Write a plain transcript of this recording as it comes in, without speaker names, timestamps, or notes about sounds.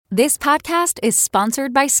This podcast is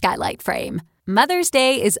sponsored by Skylight Frame. Mother's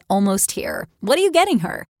Day is almost here. What are you getting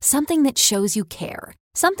her? Something that shows you care.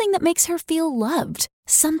 Something that makes her feel loved.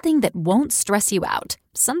 Something that won't stress you out.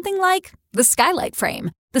 Something like the Skylight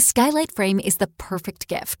Frame. The Skylight Frame is the perfect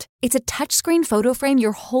gift. It's a touchscreen photo frame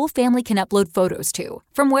your whole family can upload photos to,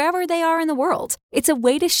 from wherever they are in the world. It's a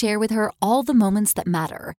way to share with her all the moments that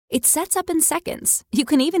matter. It sets up in seconds. You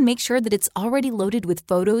can even make sure that it's already loaded with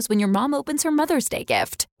photos when your mom opens her Mother's Day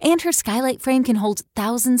gift. And her Skylight Frame can hold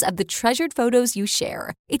thousands of the treasured photos you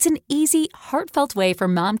share. It's an easy, heartfelt way for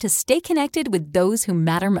mom to stay connected with those who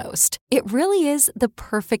matter most. It really is the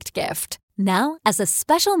perfect gift. Now, as a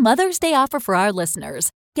special Mother's Day offer for our listeners,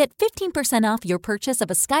 get 15% off your purchase of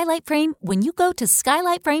a Skylight Frame when you go to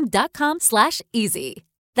skylightframe.com/easy.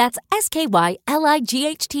 That's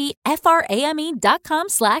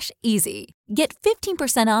SKYLIGHTFRAME.com/easy. Get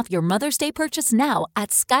 15% off your Mother's Day purchase now at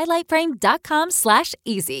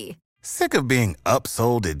skylightframe.com/easy. Sick of being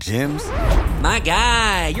upsold at gyms? My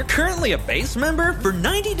guy, you're currently a base member? For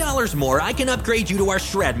 $90 more, I can upgrade you to our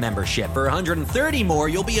Shred membership. For $130 more,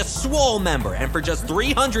 you'll be a Swole member. And for just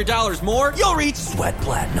 $300 more, you'll reach Sweat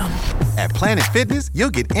Platinum. At Planet Fitness, you'll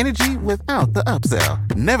get energy without the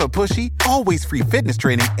upsell. Never pushy, always free fitness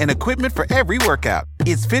training and equipment for every workout.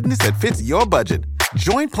 It's fitness that fits your budget.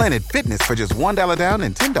 Join Planet Fitness for just $1 down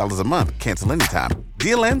and $10 a month. Cancel anytime.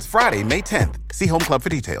 Deal ends Friday, May 10th. See Home Club for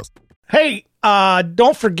details. Hey,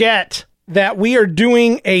 don't forget that we are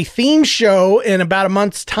doing a theme show in about a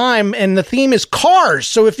month's time, and the theme is cars.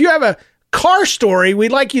 So if you have a car story,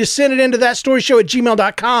 we'd like you to send it into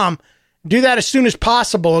thatstoryshow@gmail.com. Do that as soon as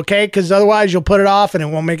possible, okay? Because otherwise you'll put it off and it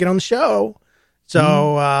won't make it on the show.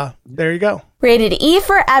 So there you go. Rated E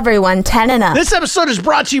for everyone, 10 and up. This episode is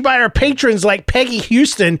brought to you by our patrons like Peggy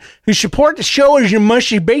Houston, who support the show as your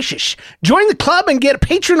mushy basis. Join the club and get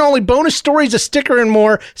patron-only bonus stories, a sticker, and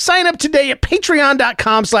more. Sign up today at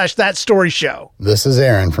patreon.com/thatstoryshow. This is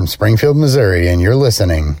Aaron from Springfield, Missouri, and you're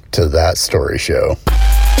listening to That Story Show.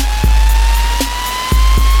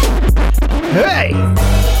 Hey!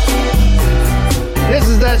 This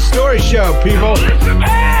is That Story Show, people.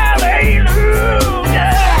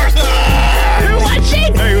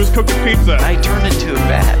 Hey, who's cooking pizza? I turned into a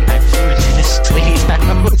bat. I flew into this lady's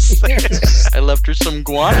house. I left her some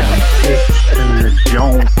guano.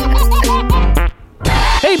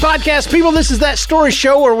 Hey, podcast people, this is That Story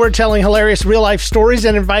Show where we're telling hilarious real-life stories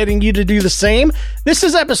and inviting you to do the same. This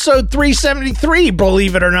is episode 373,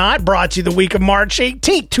 believe it or not, brought to you the week of March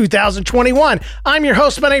 18th, 2021. I'm your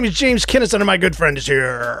host. My name is James Kinnison, and my good friend is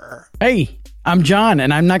here. Hey, I'm John,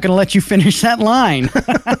 and I'm not going to let you finish that line,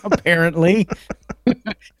 apparently.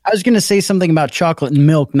 I was going to say something about chocolate and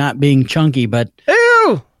milk not being chunky, but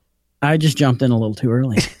ew! I just jumped in a little too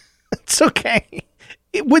early. It's okay.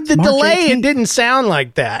 With the delay, 18th. It didn't sound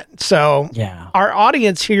like that. So yeah, our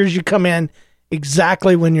audience hears you come in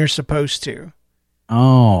exactly when you're supposed to.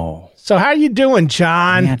 Oh. So how are you doing,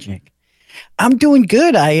 John? Magic. I'm doing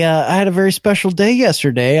good. I had a very special day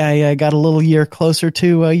yesterday. I got a little year closer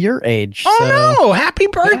to your age. Oh, no. Happy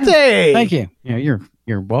birthday. Yeah, thank you. Yeah,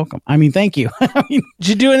 you're welcome. I mean, thank you. I mean, did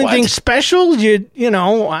you do anything special? You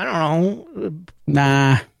know, I don't know.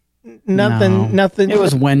 Nah. Nothing. It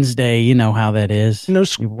was Wednesday. You know how that is. No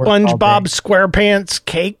SpongeBob SquarePants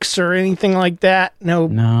cakes or anything like that. No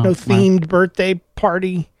themed birthday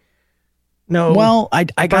party. No. Well, I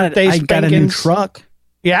got a new truck.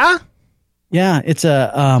 Yeah. Yeah, it's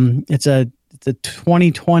a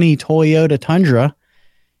 2020 Toyota Tundra,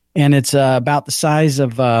 and it's about the size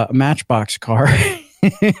of a Matchbox car,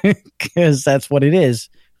 because that's what it is.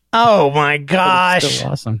 Oh my gosh! It's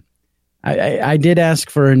still awesome. I did ask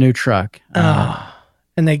for a new truck.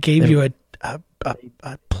 And they gave you a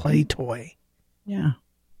play toy. Yeah,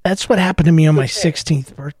 that's what happened to me on my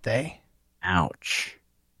 16th birthday. Ouch!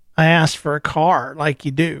 I asked for a car like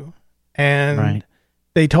you do, and. Right.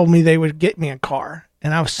 They told me they would get me a car,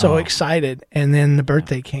 and I was so excited. And then the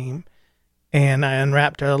birthday came, and I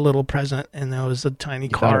unwrapped a little present, and there was a tiny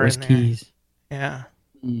car in there. Keys. Yeah.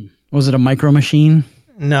 Was it a Micro Machine?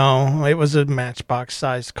 No, it was a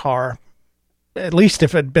Matchbox-sized car. At least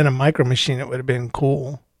if it had been a Micro Machine, it would have been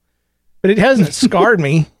cool. But it hasn't scarred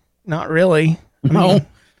me. Not really. No.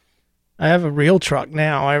 I have a real truck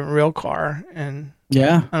now. I have a real car, and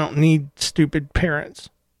yeah, I don't need stupid parents.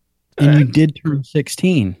 And you did turn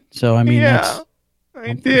 16, so I mean, yeah,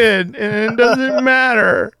 I did, and it doesn't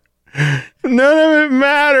matter. None of it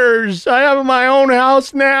matters. I have my own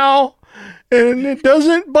house now, and it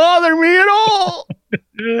doesn't bother me at all.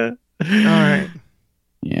 All right.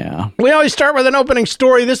 Yeah. We always start with an opening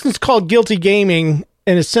story. This one's called Guilty Gaming,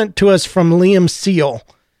 and it's sent to us from Liam Seal.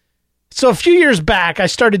 So a few years back, I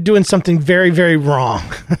started doing something very, very wrong.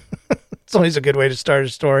 It's always a good way to start a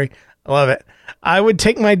story. I love it. I would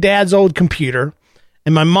take my dad's old computer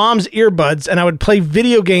and my mom's earbuds, and I would play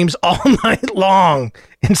video games all night long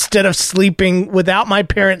instead of sleeping without my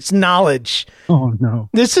parents' knowledge. Oh, no.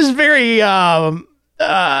 This is very apropos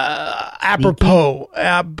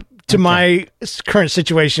to my current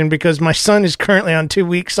situation, because my son is currently on 2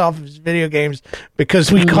 weeks off of his video games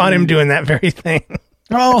because we caught him doing that very thing.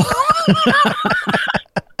 Oh.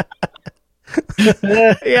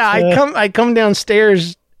 Yeah, I come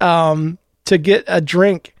downstairs to get a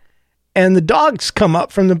drink, and the dogs come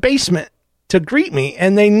up from the basement to greet me,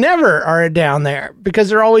 and they never are down there because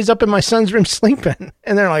they're always up in my son's room sleeping.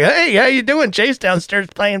 And they're like, "Hey, how you doing?" Chase downstairs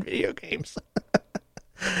playing video games.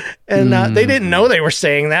 And they didn't know they were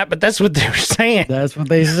saying that, but that's what they were saying. That's what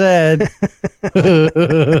they said.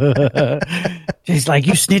 She's like,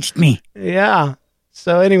 "You snitched me." Yeah.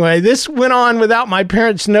 So anyway, this went on without my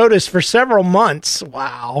parents' notice for several months.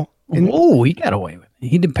 Wow. Oh, he got away with it.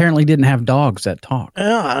 He apparently didn't have dogs that talk.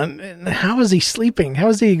 And how is he sleeping? How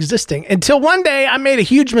is he existing? Until one day I made a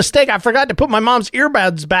huge mistake. I forgot to put my mom's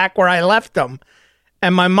earbuds back where I left them.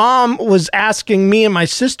 And my mom was asking me and my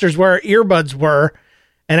sisters where our earbuds were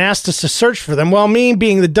and asked us to search for them. Well, me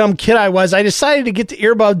being the dumb kid I was, I decided to get the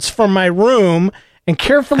earbuds from my room and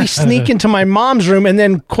carefully sneak into my mom's room and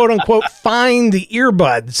then, quote unquote, find the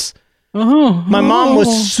earbuds. My mom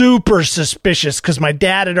was super suspicious because my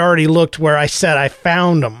dad had already looked where I said I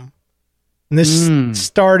found them. And this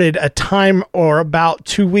started a time or about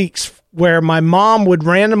 2 weeks where my mom would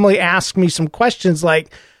randomly ask me some questions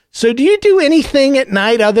like, "So do you do anything at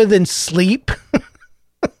night other than sleep?"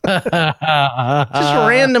 Just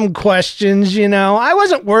random questions, you know. I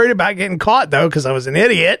wasn't worried about getting caught, though, because I was an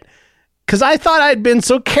idiot, because I thought I'd been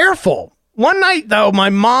so careful. One night, though, my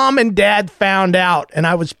mom and dad found out, and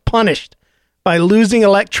I was punished by losing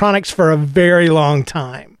electronics for a very long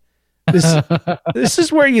time. This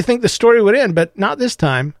is where you think the story would end, but not this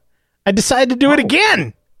time. I decided to do it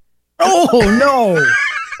again. Oh, no.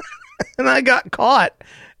 And I got caught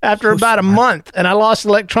after about a month, and I lost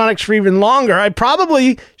electronics for even longer. I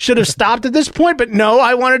probably should have stopped at this point, but no,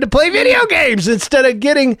 I wanted to play video games instead of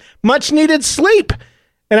getting much needed sleep.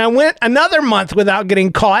 And I went another month without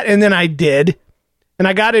getting caught, and then I did. And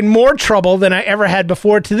I got in more trouble than I ever had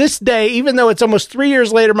before. To this day, even though it's almost 3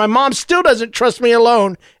 years later, my mom still doesn't trust me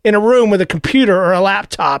alone in a room with a computer or a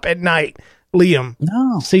laptop at night. Liam.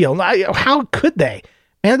 No. Seal. How could they?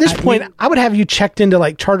 Man, at this point, I would have you checked into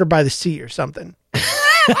like Charter by the Sea or something.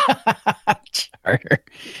 Charter.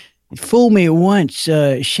 Fool me once,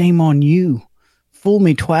 shame on you. Fool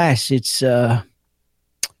me twice, it's...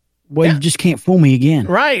 you just can't fool me again.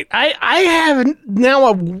 Right. I have now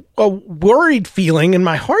a worried feeling in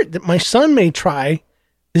my heart that my son may try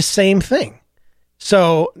the same thing.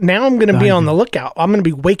 So now I'm going to be on the lookout. I'm going to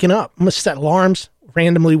be waking up. I'm going to set alarms,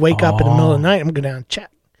 randomly wake up in the middle of the night. I'm going to go down and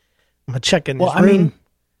check. I'm going to check in his room.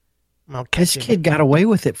 This kid got away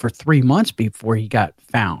with it for 3 months before he got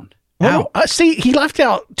found. Well, see, he left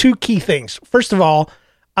out two key things. First of all,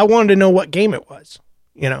 I wanted to know what game it was,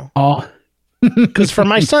 you know. Oh, because for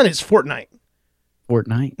my son, it's Fortnite.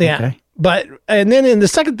 Fortnite? Yeah. Okay. And then in the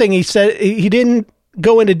second thing, he said he didn't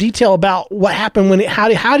go into detail about what happened when how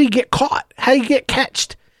did he get caught? How did he get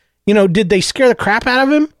catched? You know, did they scare the crap out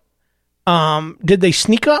of him? Did they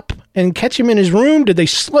sneak up and catch him in his room? Did they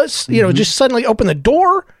just suddenly open the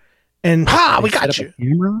door and we got you?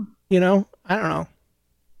 You know, I don't know.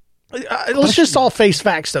 Let's just all face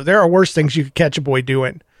facts, though. There are worse things you could catch a boy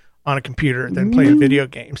doing on a computer than playing video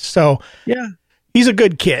games. So yeah, he's a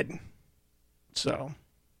good kid. So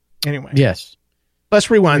anyway, yes, let's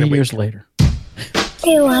rewind 3 years later.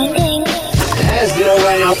 Rewinding.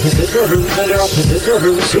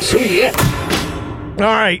 All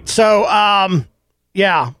right, so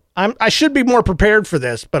I should be more prepared for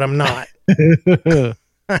this, but I'm not.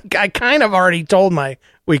 I kind of already told my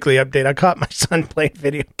weekly update. I caught my son playing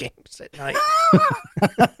video games at night.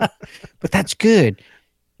 But that's good.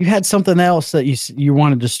 You had something else that you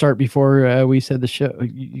wanted to start before we said the show.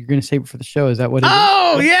 You're going to save it for the show. Is that what it is?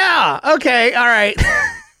 Oh, yeah. Okay. All right.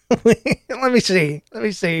 Let me see.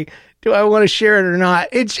 Do I want to share it or not?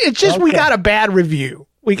 It's just we got a bad review.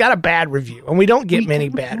 And we don't get many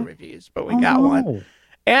bad reviews, but we got one.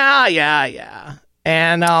 Yeah.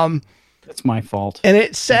 And that's my fault. And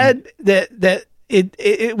it said that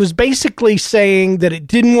it was basically saying that it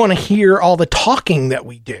didn't want to hear all the talking that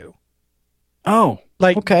we do. Oh,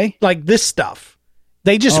 like this stuff.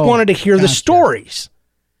 They just wanted to hear the stories.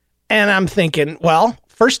 And I'm thinking, well,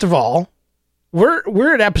 first of all,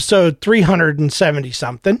 we're at episode 370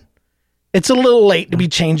 something. it's a little late to be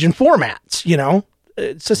changing formats. You know,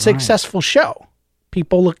 it's a successful show.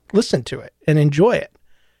 People listen to it and enjoy it.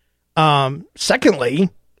 Secondly,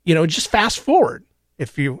 you know, just fast forward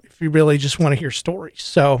if you really just want to hear stories.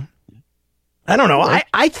 So I don't know.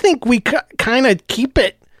 I think we kind of keep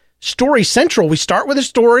it story central. We start with a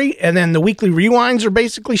story, and then the weekly rewinds are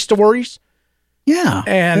basically stories. Yeah,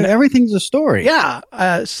 and everything's a story. Yeah.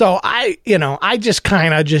 So I just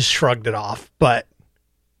kind of just shrugged it off, but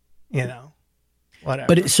you know, whatever.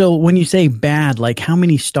 But so when you say bad, like how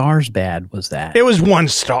many stars bad was that? It was 1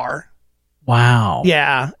 star. Wow.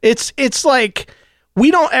 Yeah. It's like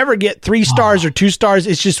we don't ever get 3 stars or 2 stars.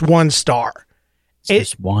 It's just 1 star.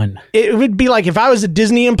 It's just one. It would be like if I was a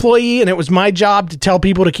Disney employee and it was my job to tell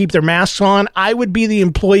people to keep their masks on, I would be the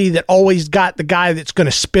employee that always got the guy that's going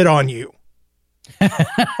to spit on you.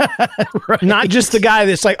 Right. Not just the guy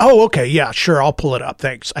that's like, oh, okay, yeah, sure, I'll pull it up.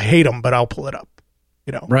 Thanks. I hate him, but I'll pull it up.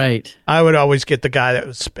 You know, right. I would always get the guy that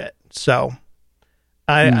would spit. So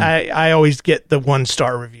I always get the 1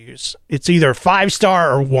 star reviews. It's either 5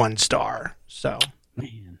 star or 1 star. So.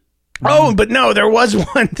 Man. Oh, but no, there was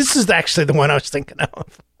one. This is actually the one I was thinking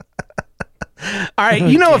of. All right.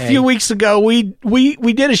 You know, a few weeks ago, we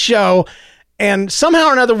did a show, and somehow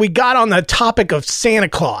or another, we got on the topic of Santa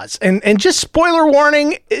Claus. And just spoiler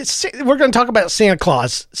warning, we're going to talk about Santa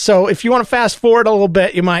Claus. So if you want to fast forward a little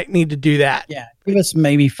bit, you might need to do that. Yeah. Give us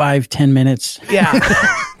maybe 5-10 minutes. Yeah.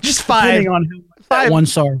 Just 5. On 1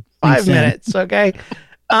 star. 5 minutes. Okay.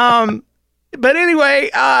 But anyway,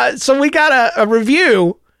 so we got a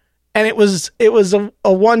review. And it was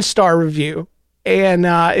a 1 star review, and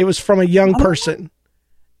it was from a young person.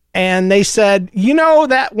 And they said, you know,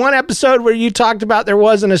 that one episode where you talked about there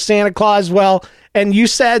wasn't a Santa Claus? Well, and you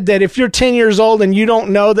said that if you're 10 years old and you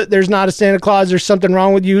don't know that there's not a Santa Claus, there's something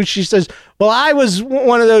wrong with you. She says, well, I was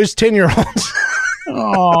one of those 10-year-olds.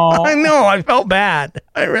 Oh, I know. I felt bad.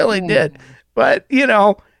 I really did. But, you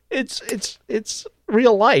know, it's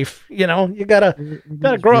real life. You know, you gotta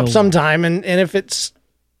grow up sometime. And if it's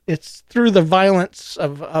through the violence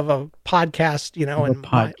of a podcast, you know, and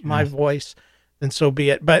my voice, then so be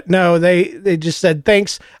it. But no, they just said,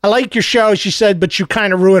 thanks. I like your show. She said, but you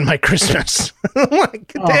kind of ruined my Christmas. I'm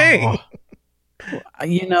like, dang.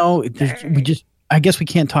 You know, I guess we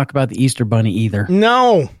can't talk about the Easter Bunny either.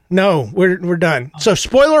 No, we're done. So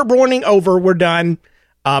spoiler warning over. We're done.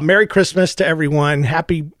 Merry Christmas to everyone.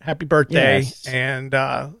 Happy birthday. Yes. And,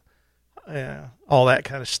 all that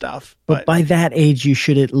kind of stuff. But by that age, you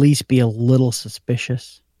should at least be a little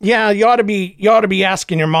suspicious. Yeah, you ought to be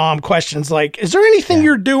asking your mom questions like, "Is there anything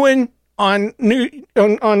you're doing on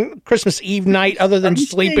Christmas Eve night other than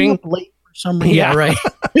sleeping?" Up late for some reason? Yeah, right.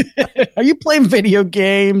 Are you playing video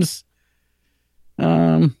games?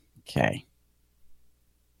 Okay.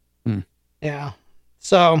 Yeah.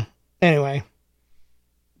 So anyway,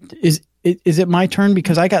 is it my turn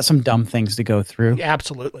because I got some dumb things to go through? Yeah,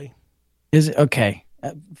 absolutely. Is it okay?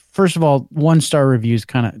 First of all, 1 star reviews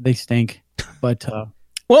they stink, but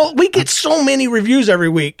well, we get so many reviews every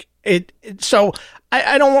week. So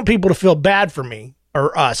I don't want people to feel bad for me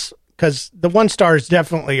or us because the 1 stars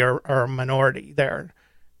definitely are a minority there.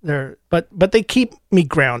 But they keep me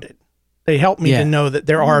grounded. They help me to know that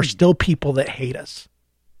there are still people that hate us.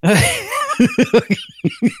 It's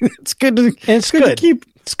good to it's good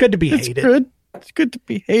to be hated. It's good to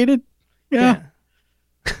be hated. Yeah.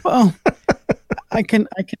 Well, I can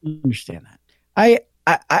understand that.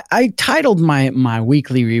 I titled my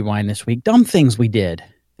weekly rewind this week, Dumb Things We Did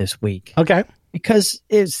This Week. Okay. Because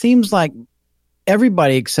it seems like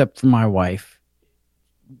everybody except for my wife,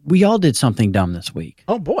 we all did something dumb this week.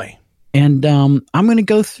 Oh boy. And I'm going to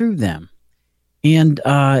go through them. And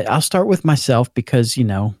I'll start with myself because, you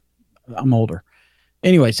know, I'm older.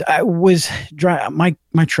 Anyways, I was driving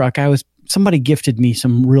my truck. Somebody gifted me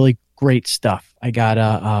some really great stuff. I got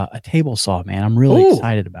a table saw, man. I'm really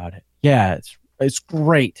excited about it. Yeah, it's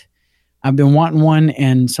great. I've been wanting one,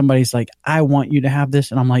 and somebody's like, I want you to have this.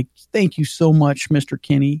 And I'm like, thank you so much, Mr.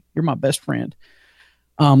 Kenny. You're my best friend.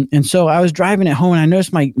 And so I was driving it home, and I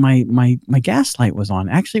noticed my gas light was on.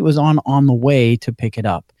 Actually, it was on the way to pick it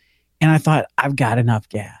up. And I thought, I've got enough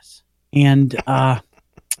gas. And I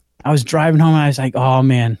was driving home, and I was like, oh,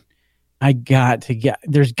 man,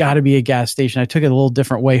 there's got to be a gas station. I took it a little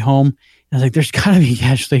different way home. I was like, there's got to be a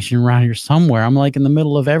gas station around here somewhere. I'm like in the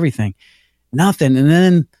middle of everything. Nothing. And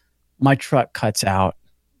then my truck cuts out.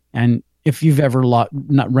 And if you've ever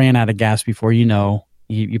not ran out of gas before, you know,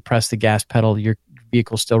 you press the gas pedal, your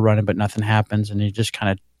vehicle's still running, but nothing happens. And you just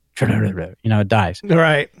kind of, you know, it dies.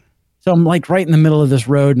 Right. So I'm like right in the middle of this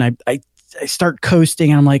road, and I start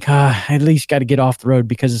coasting, and I'm like, I at least got to get off the road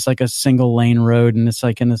because it's like a single lane road, and it's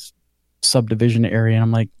like in this subdivision area. And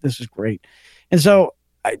I'm like, this is great. And so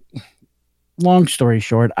long story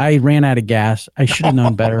short, I ran out of gas. I should have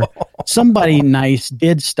known better. Somebody nice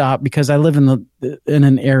did stop because I live in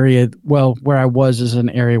an area. Well, where I was is an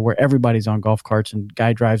area where everybody's on golf carts, and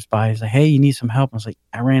guy drives by. He's like, "Hey, you need some help?" I was like,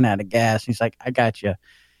 "I ran out of gas." He's like, "I got you."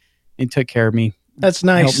 He took care of me. That's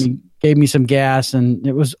nice. Helped me, gave me some gas, and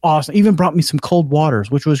it was awesome. Even brought me some cold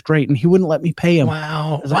waters, which was great. And he wouldn't let me pay him.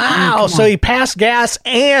 Wow! Like, wow! So he passed gas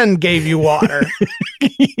and gave you water.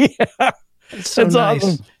 Yeah, that's so nice.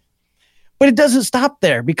 Awesome. But it doesn't stop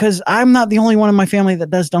there because I'm not the only one in my family that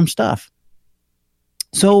does dumb stuff.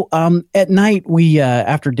 So at night, we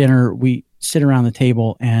after dinner, we sit around the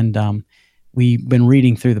table and we've been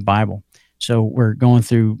reading through the Bible. So we're going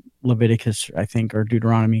through Leviticus, I think, or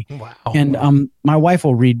Deuteronomy. Wow. And my wife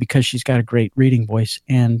will read because she's got a great reading voice.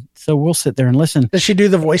 And so we'll sit there and listen. Does she do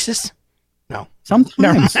the voices? No.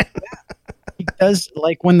 Sometimes. He does,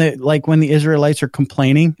 like when the Israelites are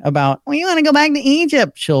complaining about, we want to go back to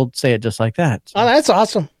Egypt, she'll say it just like that. So oh, that's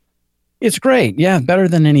awesome. it's great. Yeah, better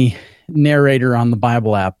than any narrator on the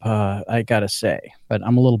Bible app, I gotta say. But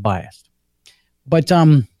I'm a little biased. But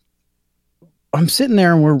I'm sitting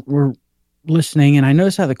there and we're listening, and I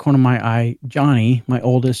notice out of the corner of my eye, Johnny, my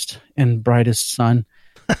oldest and brightest son,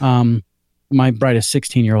 my brightest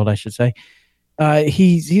 16-year-old, I should say,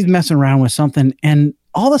 he's messing around with something, and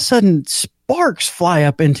all of a sudden sparks fly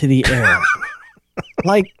up into the air.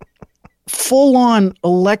 Like full-on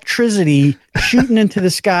electricity shooting into the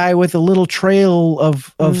sky with a little trail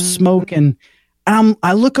of smoke. And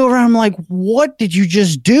I look over and I'm like, what did you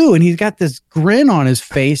just do? And he's got this grin on his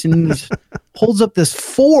face and he holds up this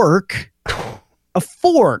fork, a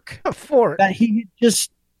fork that he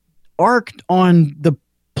just arced on the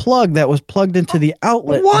plug that was plugged into the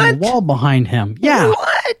outlet on the wall behind him. Yeah.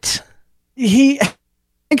 What?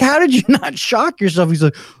 How did you not shock yourself? He's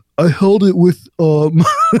like, I held it with,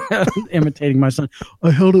 imitating my son,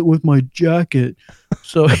 I held it with my jacket.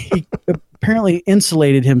 So he apparently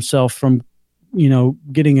insulated himself from,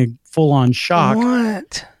 getting a full-on shock.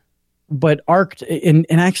 What? But arced and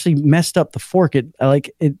actually messed up the fork. It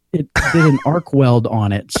did an arc weld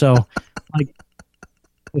on it. So like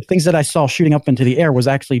the things that I saw shooting up into the air was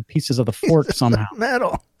actually pieces of the fork somehow.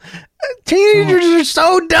 Metal. Teenagers are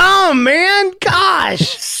so dumb, man.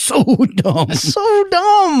 Gosh. So dumb. So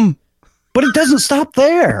dumb. But it doesn't stop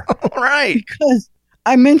there. Right. Because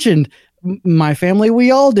I mentioned my family,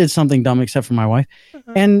 we all did something dumb except for my wife.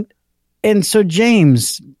 And so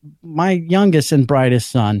James, my youngest and brightest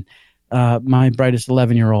son, my brightest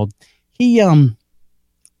 11-year-old,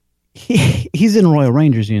 he's in Royal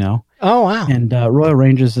Rangers, Oh, wow. And Royal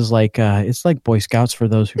Rangers is like, it's like Boy Scouts for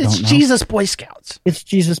those who don't know. It's Jesus Boy Scouts. It's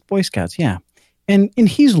Jesus Boy Scouts, yeah. And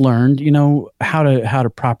he's learned, how to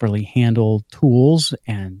properly handle tools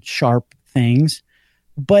and sharp things.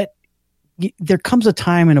 But there comes a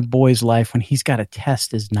time in a boy's life when he's got to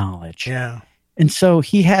test his knowledge. Yeah. And so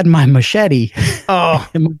he had my machete. Oh.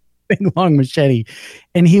 My big long machete.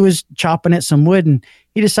 And he was chopping at some wood, and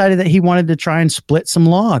he decided that he wanted to try and split some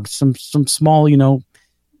logs, some small,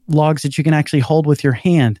 logs that you can actually hold with your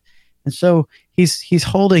hand. And so he's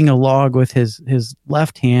holding a log with his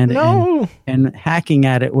left hand and hacking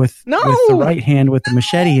at it with the right hand with the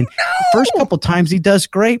machete. And the first couple times he does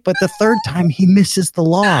great, but the third time he misses the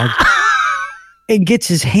log and gets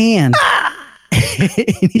his hand.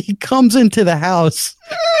 And he comes into the house.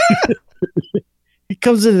 He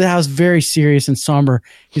comes into the house very serious and somber.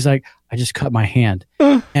 He's like, I just cut my hand.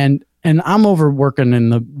 And I'm over working in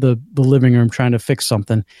the living room trying to fix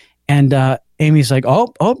something. And Amy's like,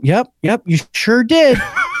 oh, yep, you sure did.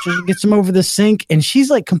 She gets him over the sink, and she's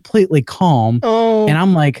like completely calm. Oh. And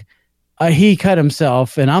I'm like, he cut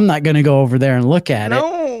himself, and I'm not going to go over there and look at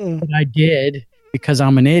it. But I did because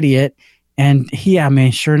I'm an idiot. And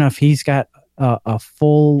sure enough, he's got a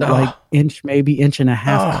full inch, maybe inch and a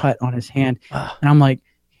half cut on his hand. And I'm like,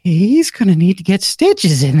 he's going to need to get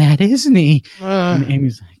stitches in that, isn't he? And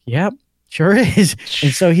Amy's like, yep, sure is.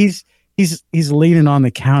 And so he's leaning on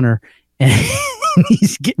the counter and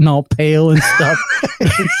he's getting all pale and stuff.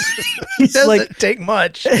 He's doesn't take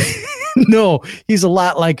much. No, he's a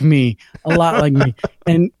lot like me.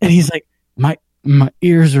 And he's like, my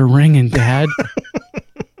ears are ringing, Dad.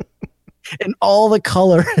 And all the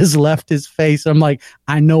color has left his face. I'm like,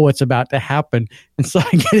 I know what's about to happen. And so I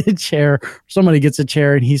get a chair. Somebody gets a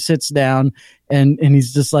chair, and he sits down, and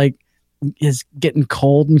he's just like, is getting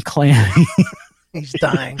cold and clammy. He's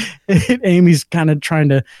dying. And Amy's kind of trying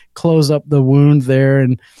to close up the wound there.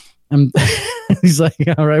 And he's like,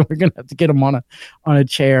 all right, we're going to have to get him on a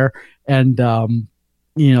chair and,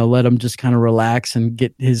 let him just kind of relax and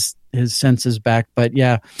get his senses back. But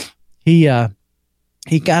yeah,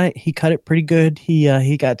 he got it. He cut it pretty good.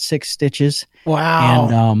 He got 6 stitches. Wow.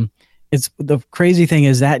 And it's the crazy thing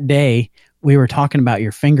is that day we were talking about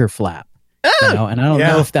your finger flap, and I don't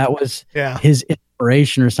know if that was his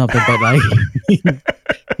inspiration or something, but like,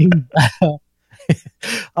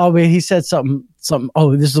 oh man, he said something.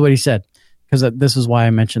 Oh, this is what he said, because this is why I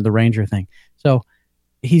mentioned the Ranger thing. So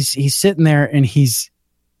he's sitting there and he's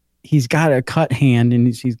got a cut hand and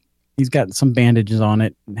he's got some bandages on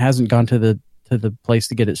it and hasn't gone to the place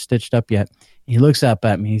to get it stitched up yet. He looks up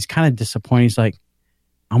at me. He's kind of disappointed. He's like,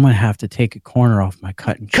 I'm going to have to take a corner off my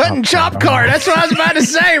cut and chop card. That's what I was about to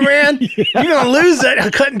say, man. You're going to lose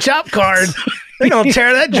that cut and chop card. They're going to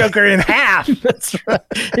tear that joker in half. That's right.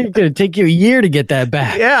 It's going to take you a year to get that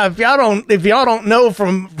back. Yeah. If y'all don't know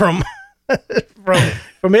from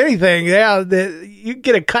anything, you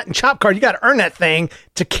get a cut and chop card. You got to earn that thing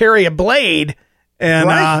to carry a blade.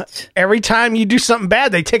 And every time you do something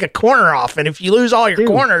bad, they take a corner off. And if you lose all your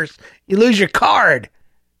corners, you lose your card.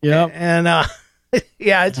 Yeah. And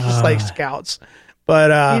it's just like Scouts.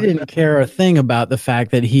 But he didn't care a thing about the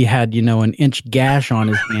fact that he had, an inch gash on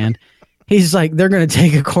his hand. He's like, they're going to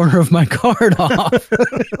take a corner of my card off.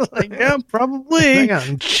 Like, yeah, probably. They're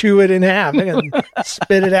going to chew it in half. They're going to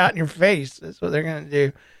spit it out in your face. That's what they're going to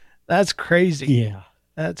do. That's crazy. Yeah.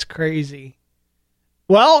 That's crazy.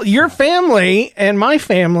 Well, your family and my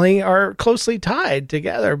family are closely tied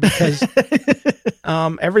together because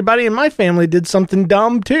everybody in my family did something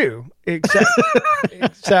dumb too, except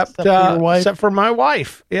for my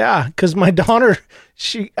wife. Yeah, because my daughter,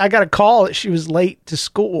 I got a call that she was late to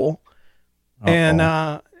school, and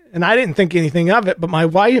I didn't think anything of it. But my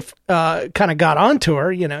wife kind of got onto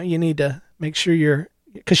her. You need to make sure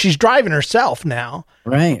because she's driving herself now.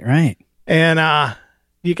 Right. And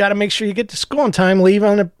you got to make sure you get to school on time, leave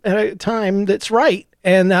at a time that's right.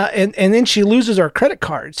 And then she loses our credit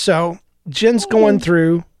card. So Jen's going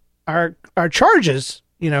through our charges,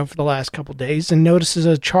 for the last couple of days, and notices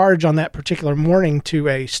a charge on that particular morning to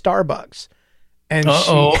a Starbucks. And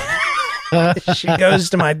she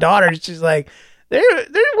goes to my daughter. And she's like,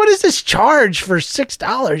 what is this charge for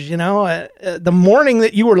 $6, the morning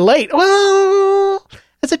that you were late? Well,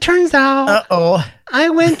 as it turns out, I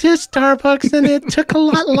went to Starbucks and it took a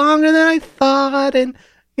lot longer than I thought, and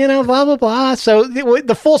blah blah blah. So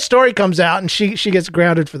the full story comes out, and she gets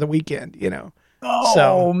grounded for the weekend.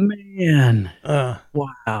 Oh man!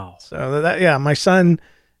 Wow. So my son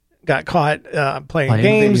got caught playing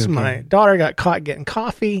games. My daughter got caught getting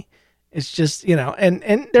coffee. It's just and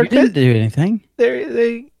they're didn't do anything.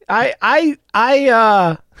 I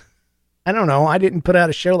don't know. I didn't put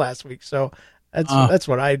out a show last week, so. That's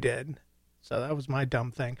what I did. So that was my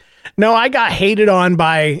dumb thing. No, I got hated on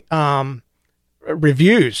by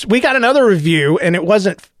reviews. We got another review, and it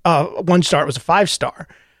wasn't 1 star. It was a 5-star.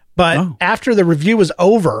 But after the review was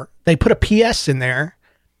over, they put a PS in there,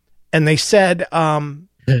 and they said, why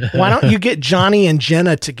don't you get Johnny and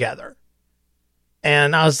Jenna together?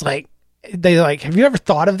 And I was like, have you ever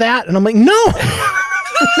thought of that? And I'm like, no.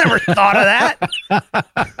 Never thought of that.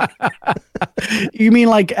 You mean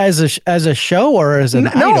like as a show or as an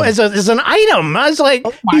item? No, as an item. I was like,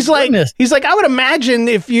 he's like, I would imagine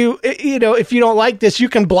if you don't like this, you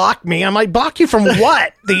can block me. I'm like, block you from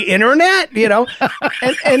what? The internet?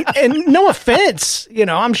 And no offense,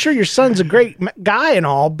 I'm sure your son's a great guy and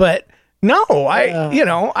all, but no, I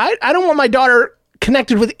don't want my daughter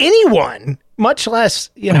connected with anyone, much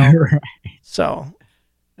less, Right. So.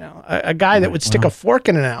 A guy that would stick a fork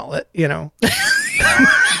in an outlet,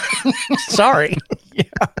 Sorry. Yeah.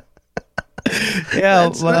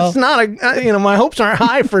 It's not my hopes aren't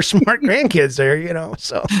high for smart grandkids there,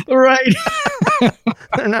 so. Right.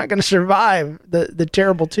 They're not going to survive the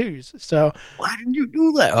terrible twos. So. Why didn't you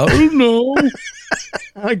do that? I don't know.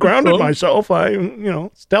 I grounded myself.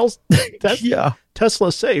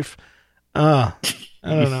 Tesla safe. I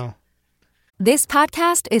don't know. This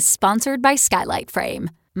podcast is sponsored by Skylight Frame.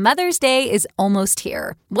 Mother's Day is almost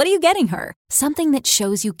here. What are you getting her? Something that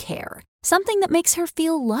shows you care. Something that makes her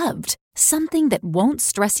feel loved. Something that won't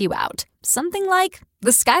stress you out. Something like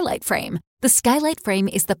the Skylight Frame. The Skylight Frame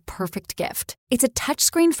is the perfect gift. It's a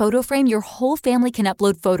touchscreen photo frame your whole family can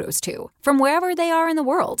upload photos to, from wherever they are in the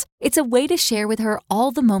world. It's a way to share with her all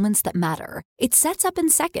the moments that matter. It sets up in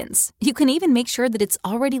seconds. You can even make sure that it's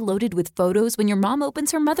already loaded with photos when your mom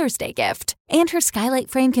opens her Mother's Day gift. And her Skylight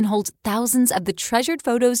Frame can hold thousands of the treasured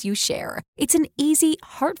photos you share. It's an easy,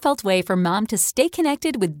 heartfelt way for mom to stay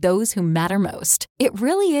connected with those who matter most. It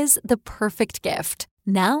really is the perfect gift.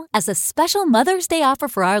 Now, as a special Mother's Day offer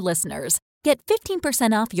for our listeners, get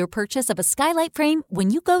 15% off your purchase of a Skylight Frame when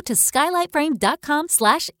you go to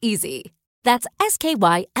skylightframe.com/easy. That's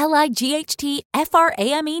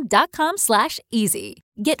SKYLIGHTFRAME.com/easy.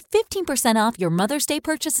 Get 15% off your Mother's Day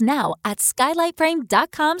purchase now at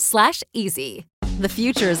skylightframe.com/easy. The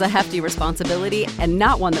future is a hefty responsibility and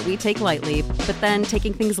not one that we take lightly. But then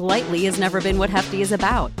taking things lightly has never been what Hefty is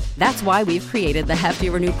about. That's why we've created the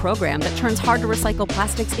Hefty Renew program that turns hard-to-recycle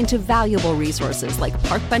plastics into valuable resources like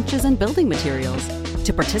park benches and building materials.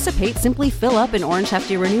 To participate, simply fill up an orange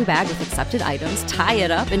Hefty Renew bag with accepted items, tie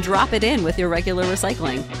it up, and drop it in with your regular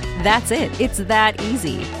recycling. That's it. It's that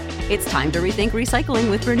easy. It's time to rethink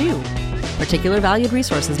recycling with Renew. Particular valued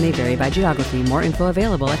resources may vary by geography. More info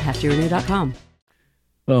available at heftyrenew.com.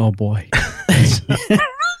 Oh, boy.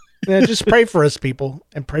 Yeah, just pray for us, people,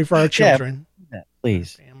 and pray for our children. Yeah,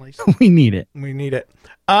 please. Families. We need it. We need it.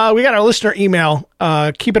 We got our listener email.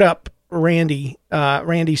 Keep it up, Randy.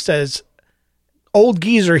 Randy says, old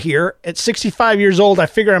geezer here. At 65 years old, I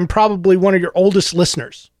figure I'm probably one of your oldest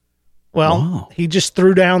listeners. Well, wow. He just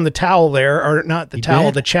threw down the towel there, or not the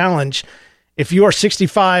towel, the challenge. If you are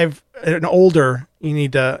 65 and older, you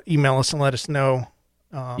need to email us and let us know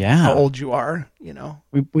how old you are. You know,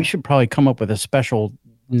 we should probably come up with a special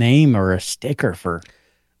name or a sticker for.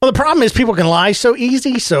 Well, the problem is people can lie so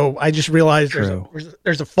easy. So I just realized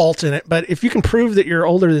there's a fault in it. But if you can prove that you're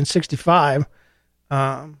older than 65,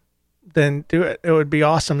 then do it. It would be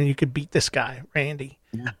awesome. And you could beat this guy, Randy.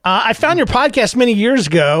 Yeah. I found your podcast many years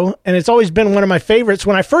ago, and it's always been one of my favorites.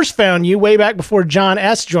 When I first found you, way back before John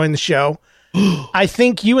S. joined the show, I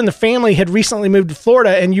think you and the family had recently moved to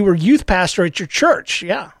Florida, and you were youth pastor at your church.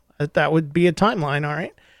 Yeah, that would be a timeline. All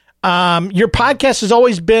right. Your podcast has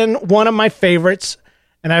always been one of my favorites,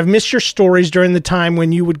 and I've missed your stories during the time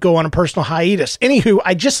when you would go on a personal hiatus. Anywho,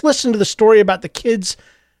 I just listened to the story about the kids'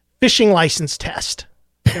 fishing license test.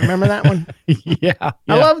 You remember that one? Yeah.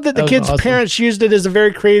 I love that the kids' parents used it as a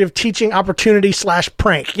very creative teaching opportunity /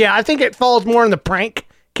 prank. Yeah, I think it falls more in the prank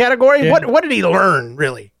category. Yeah. What did he learn,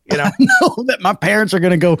 really? You know? I know that my parents are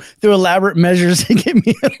going to go through elaborate measures to get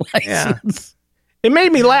me a license. Yeah. It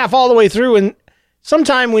made me laugh all the way through, and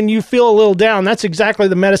sometime when you feel a little down, that's exactly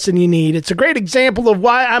the medicine you need. It's a great example of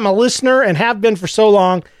why I'm a listener and have been for so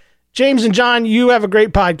long. James and John, you have a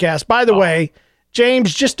great podcast. By the way,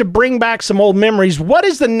 James, just to bring back some old memories, what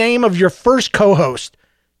is the name of your first co-host?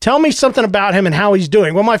 Tell me something about him and how he's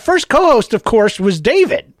doing. Well, my first co-host, of course, was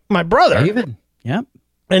David, my brother. David, yep.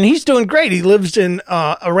 And he's doing great. He lives in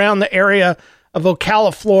around the area of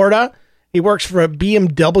Ocala, Florida. He works for a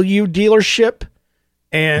BMW dealership,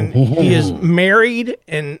 and he is married,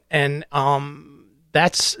 and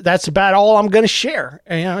that's about all I'm going to share.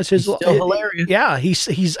 And, you know, it's still hilarious. Yeah,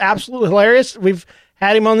 he's absolutely hilarious. We've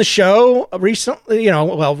had him on the show recently,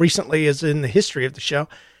 recently is in the history of the show,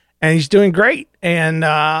 and he's doing great. And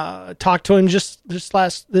talked to him just this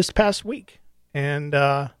past week, and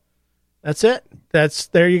that's it.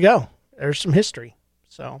 There you go. There's some history.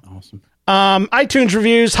 So awesome. iTunes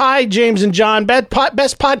reviews. Hi, James and John. Best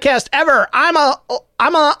podcast ever. I'm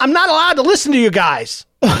not allowed to listen to you guys.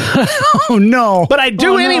 Oh no! But I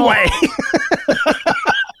do anyway.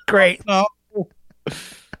 Great. No.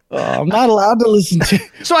 I'm not allowed to listen to.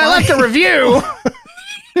 So I left a review.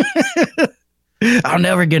 I'm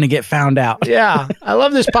never going to get found out. Yeah. I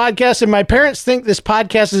love this podcast, and my parents think this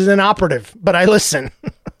podcast is inoperative, but I listen.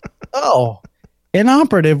 Oh,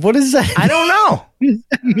 inoperative. What is that? I don't know. What does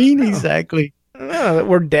that mean exactly? I don't know.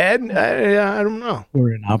 We're dead. I don't know.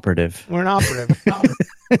 We're inoperative.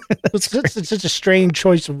 It's such a strange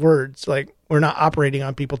choice of words. Like, we're not operating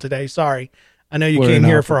on people today. Sorry. I know you came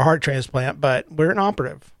here for a heart transplant, but we're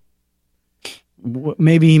inoperative.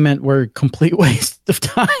 Maybe he meant we're a complete waste of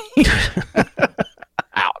time.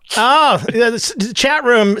 Ouch. Oh, the chat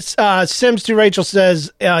room, Sims to Rachel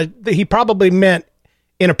says he probably meant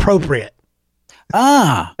inappropriate.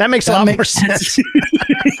 That makes a lot more sense.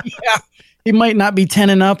 Yeah. He might not be 10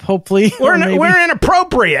 and up, hopefully. We're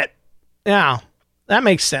inappropriate. Yeah. That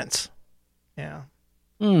makes sense. Yeah.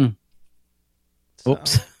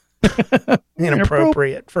 Oops.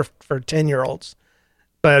 Inappropriate for 10-year-olds.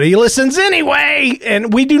 But he listens anyway,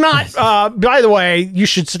 and we do not. By the way, you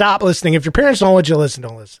should stop listening. If your parents don't want you to listen,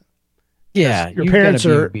 don't listen. Yeah, your parents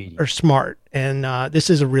are smart, and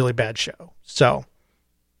this is a really bad show. So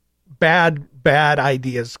bad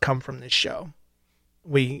ideas come from this show.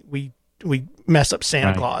 We mess up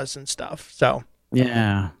Santa Claus and stuff. So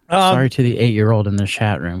yeah, sorry to the 8-year-old in the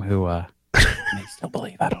chat room who may still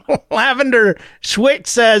believe. I don't know. Lavender Schwick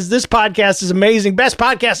says this podcast is amazing. Best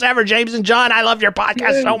podcast ever, James and John. I love your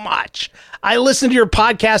podcast so much. I listen to your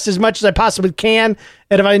podcast as much as I possibly can,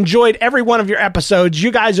 and I've enjoyed every one of your episodes.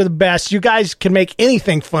 You guys are the best. You guys can make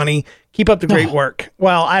anything funny. Keep up the great work.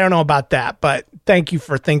 Well, I don't know about that, but thank you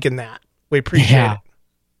for thinking that. We appreciate it.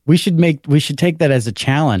 We should take that as a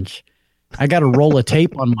challenge. I got a roll of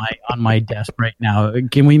tape on my desk right now.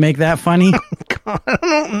 Can we make that funny? God, I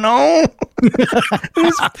don't know.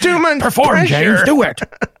 It's too much Perform, pressure. James. Do it.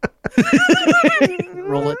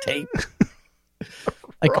 Roll of tape.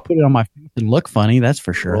 I could put it on my face and look funny. That's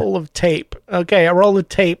for sure. Roll of tape. Okay, a roll of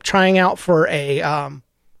tape trying out for a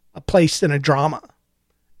place in a drama,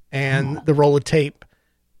 and the roll of tape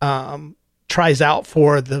tries out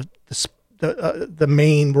for the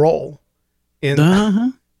main role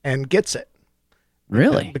in and gets it.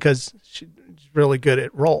 Really? Because she's really good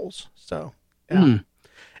at roles. So, yeah. You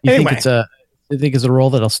Anyway. think it's a role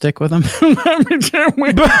that'll stick with him?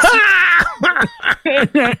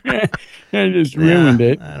 I just ruined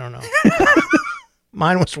it. I don't know.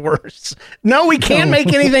 Mine was worse. No, we can't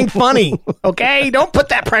make anything funny. Okay? Don't put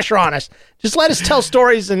that pressure on us. Just let us tell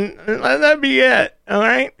stories and let that be it. All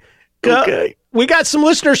right? Okay. We got some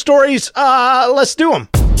listener stories. Let's do them.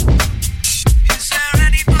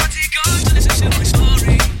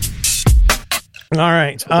 All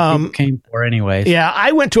right. That's what people came for anyways. Yeah,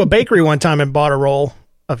 I went to a bakery one time and bought a roll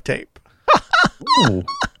of tape. Ooh.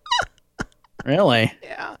 Really?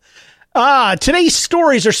 Yeah. Today's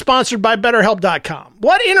stories are sponsored by BetterHelp.com.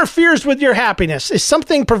 What interferes with your happiness? Is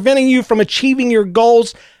something preventing you from achieving your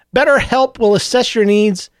goals? BetterHelp will assess your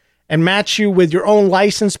needs and match you with your own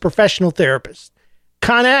licensed professional therapist.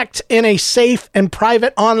 Connect in a safe and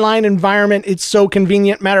private online environment. It's so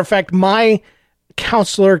convenient. Matter of fact, my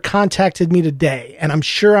counselor contacted me today, and I'm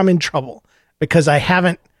sure I'm in trouble because I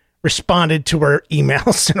haven't responded to her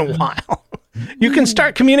emails in a while. You can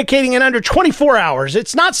start communicating in under 24 hours.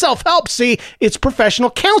 It's not self-help, see, it's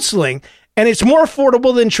professional counseling, and it's more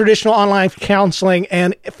affordable than traditional online counseling,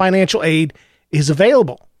 and financial aid is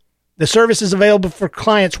available. The service is available for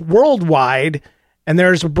clients worldwide, and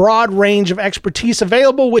there's a broad range of expertise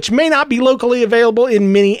available, which may not be locally available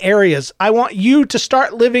in many areas. I want you to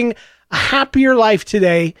start living a happier life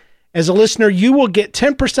today. As a listener, you will get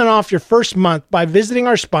 10% off your first month by visiting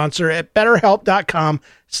our sponsor at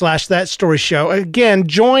BetterHelp.com/thatstoryshow. Again,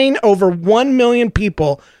 join over 1 million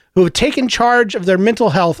people who have taken charge of their mental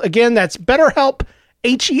health. Again, that's BetterHelp,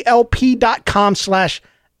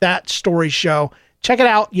 HELP.com/thatstoryshow. Check it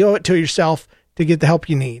out. You owe it to yourself to get the help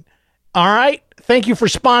you need. All right. Thank you for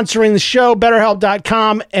sponsoring the show,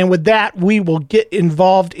 BetterHelp.com. And with that, we will get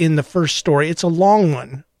involved in the first story. It's a long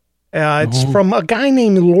one. It's from a guy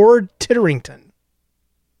named Lord Titterington.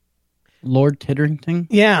 Lord Titterington?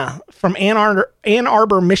 Yeah, from Ann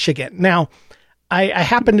Arbor, Michigan. Now, I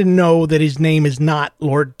happen to know that his name is not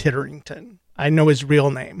Lord Titterington. I know his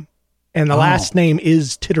real name. And the last name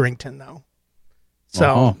is Titterington, though.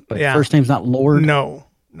 So, but first name's not Lord? No,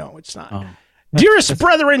 it's not. Oh. Dearest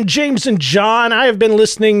brethren, James and John, I have been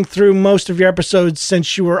listening through most of your episodes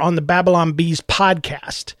since you were on the Babylon Bees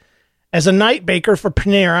podcast. As a night baker for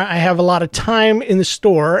Panera, I have a lot of time in the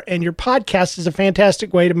store, and your podcast is a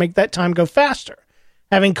fantastic way to make that time go faster.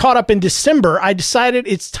 Having caught up in December, I decided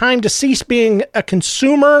it's time to cease being a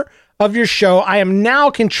consumer of your show. I am now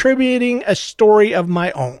contributing a story of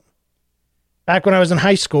my own. Back when I was in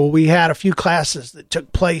high school, we had a few classes that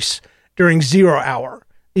took place during 0 hour.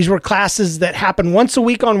 These were classes that happened once a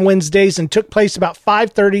week on Wednesdays and took place about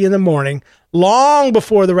 5:30 in the morning, long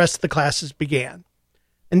before the rest of the classes began.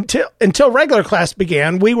 Until regular class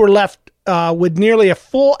began, we were left with nearly a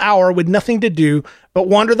full hour with nothing to do but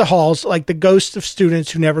wander the halls like the ghosts of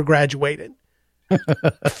students who never graduated.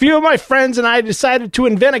 A few of my friends and I decided to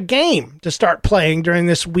invent a game to start playing during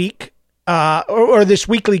this week, or this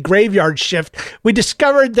weekly graveyard shift. We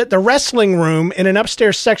discovered that the wrestling room in an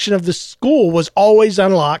upstairs section of the school was always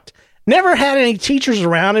unlocked, never had any teachers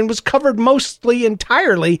around, and was covered mostly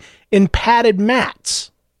entirely in padded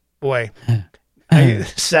mats. Boy.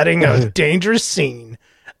 Setting a dangerous scene.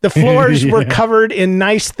 The floors were covered in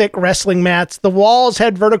nice thick wrestling mats. The walls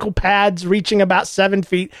had vertical pads reaching about 7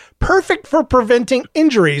 feet, perfect for preventing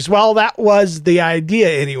injuries. Well, that was the idea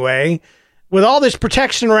anyway. With all this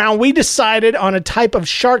protection around, we decided on a type of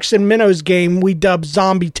sharks and minnows game we dubbed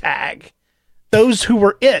zombie tag. Those who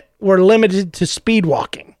were limited to speed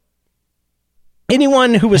walking.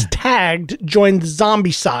 Anyone who was tagged joined the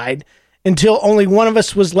zombie side until only one of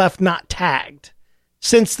us was left not tagged.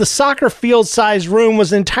 Since the soccer field size room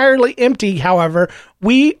was entirely empty, however,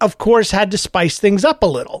 we, of course, had to spice things up a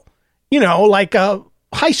little. Like a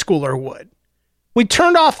high schooler would. We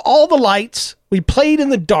turned off all the lights. We played in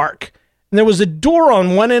the dark. And there was a door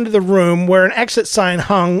on one end of the room where an exit sign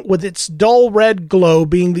hung with its dull red glow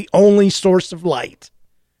being the only source of light.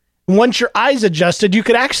 And once your eyes adjusted, you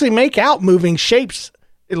could actually make out moving shapes,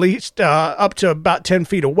 at least up to about 10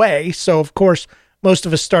 feet away. So, of course, most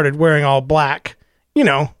of us started wearing all black,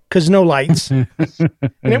 because no lights. And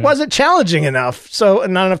it wasn't challenging enough. So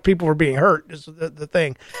not enough people were being hurt is the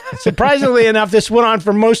thing. Surprisingly enough, this went on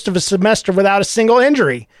for most of a semester without a single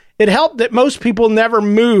injury. It helped that most people never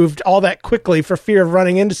moved all that quickly for fear of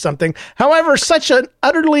running into something. However, such an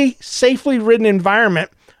utterly safely ridden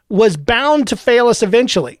environment was bound to fail us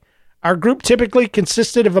eventually. Our group typically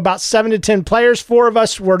consisted of about 7 to 10 players. 4 of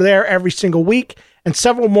us were there every single week, and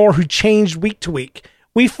several more who changed week to week.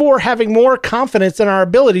 We 4, having more confidence in our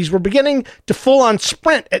abilities, were beginning to full-on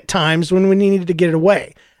sprint at times when we needed to get it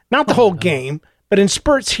away. Not the whole game, but in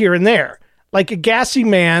spurts here and there, like a gassy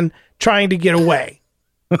man trying to get away.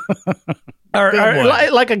 or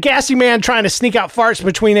like a gassy man trying to sneak out farts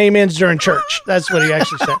between amens during church. That's what he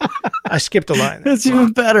actually said. I skipped a line. That's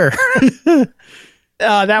even better.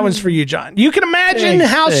 That one's for you, John. You can imagine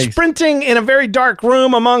how sprinting in a very dark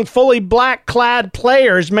room among fully black-clad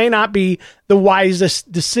players may not be the wisest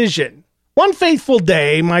decision. One fateful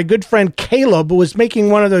day, my good friend Caleb was making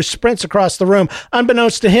one of those sprints across the room.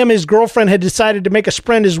 Unbeknownst to him, his girlfriend had decided to make a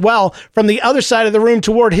sprint as well from the other side of the room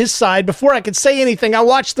toward his side. Before I could say anything, I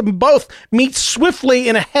watched them both meet swiftly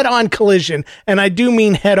in a head-on collision, and I do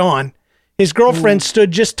mean head-on. His girlfriend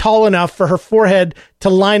stood just tall enough for her forehead to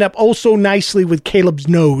line up oh so nicely with Caleb's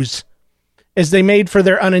nose. As they made for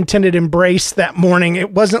their unintended embrace that morning,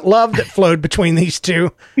 it wasn't love that flowed between these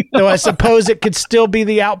two, though I suppose it could still be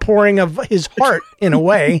the outpouring of his heart in a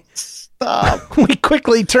way. Stop. We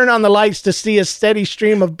quickly turned on the lights to see a steady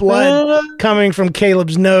stream of blood coming from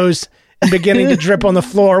Caleb's nose and beginning to drip on the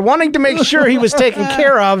floor. Wanting to make sure he was taken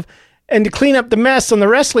care of and to clean up the mess on the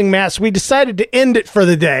wrestling mats, we decided to end it for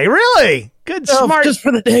the day. Really? Good, smart. Just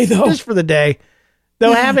for the day, though. Just for the day.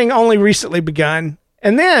 Though having only recently begun.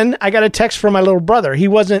 And then I got a text from my little brother. He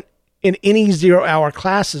wasn't in any 0-hour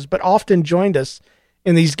classes, but often joined us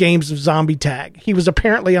in these games of zombie tag. He was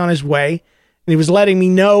apparently on his way, and he was letting me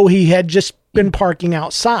know he had just been parking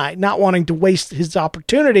outside, not wanting to waste his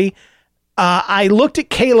opportunity. I looked at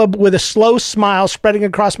Caleb with a slow smile spreading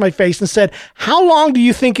across my face and said, "How long do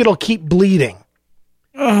you think it'll keep bleeding?"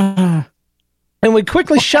 And we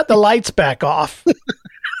quickly shut the lights back off.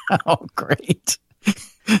 Oh, great.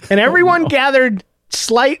 And everyone gathered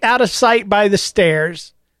slight out of sight by the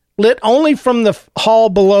stairs, lit only from the hall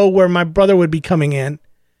below where my brother would be coming in.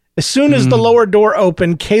 As soon as the lower door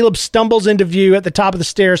opened, Caleb stumbles into view at the top of the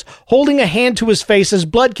stairs, holding a hand to his face as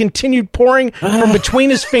blood continued pouring from between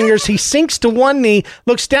his fingers. He sinks to one knee,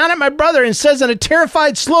 looks down at my brother, and says in a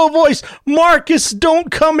terrified, slow voice, "Marcus,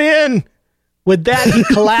 don't come in." With that, he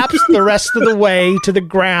collapsed the rest of the way to the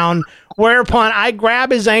ground, whereupon I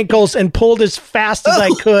grabbed his ankles and pulled as fast as I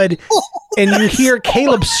could, and you hear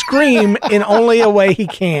Caleb scream in only a way he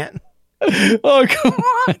can. Oh, come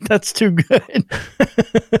on. That's too good.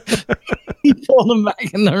 He pulled him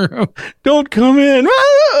back in the room. Don't come in.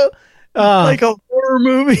 Like a horror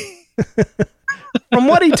movie. From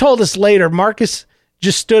what he told us later, Marcus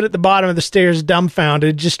just stood at the bottom of the stairs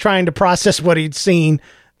dumbfounded, just trying to process what he'd seen.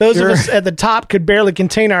 Those of us at the top could barely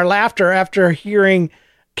contain our laughter after hearing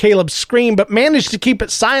Caleb scream, but managed to keep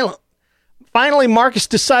it silent. Finally, Marcus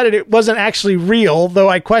decided it wasn't actually real, though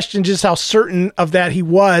I questioned just how certain of that he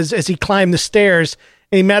was as he climbed the stairs,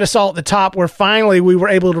 and he met us all at the top, where finally we were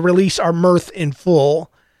able to release our mirth in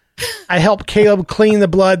full. I helped Caleb clean the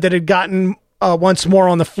blood that had gotten once more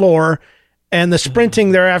on the floor, and the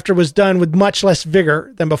sprinting thereafter was done with much less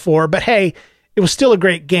vigor than before, but hey, it was still a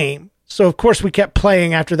great game. So, of course, we kept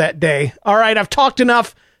playing after that day. All right, I've talked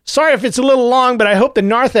enough. Sorry if it's a little long, but I hope the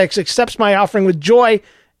Narthex accepts my offering with joy,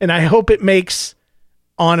 and I hope it makes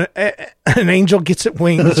on an angel gets its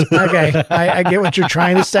wings. Okay, I get what you're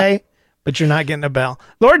trying to say, but you're not getting a bell.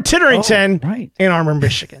 Lord Titterington, Ann Arbor,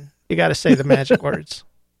 Michigan. You got to say the magic words.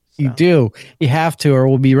 So. You do. You have to, or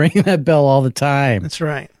we'll be ringing that bell all the time. That's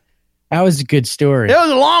right. That was a good story. It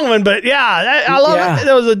was a long one, but yeah, I love it.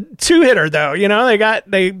 It was a two-hitter, though. You know,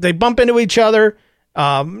 they bump into each other,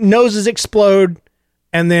 noses explode,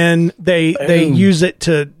 and then they use it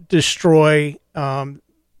to destroy, their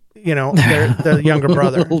younger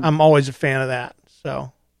brother. I'm always a fan of that.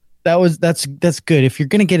 So that's good. If you're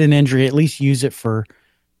going to get an injury, at least use it for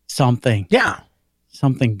something. Yeah,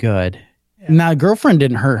 something good. Yeah. Now, girlfriend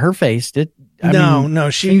didn't hurt her face. No.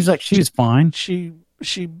 She seems like she was fine. She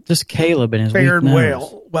just Caleb and his fared weak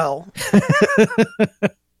nose. well.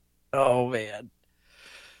 Oh man,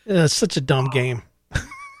 it's such a dumb game.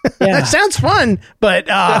 Yeah, it sounds fun, but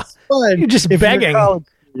you're just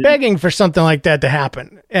begging for something like that to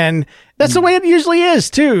happen, and that's the way it usually is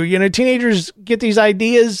too. You know, teenagers get these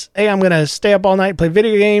ideas. Hey, I'm gonna stay up all night and play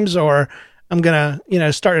video games, or I'm gonna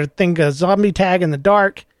start a thing of zombie tag in the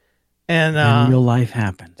dark. And real life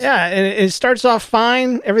happens. Yeah, and it starts off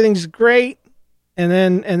fine. Everything's great. And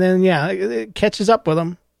then, yeah, it catches up with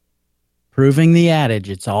them. Proving the adage,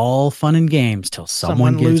 it's all fun and games till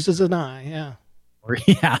someone loses an eye. Yeah. Or,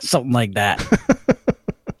 yeah, something like that.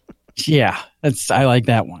 Yeah, I like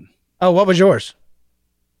that one. Oh, what was yours?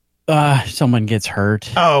 Someone gets hurt.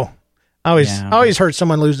 Oh, I always heard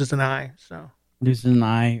someone loses an eye. So loses an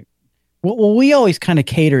eye. Well, we always kind of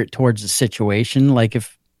cater it towards the situation. Like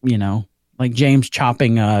if, like James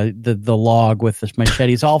chopping the log with this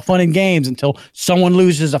machete. It's all fun and games until someone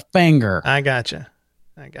loses a finger. I gotcha.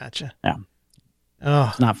 Yeah. Oh,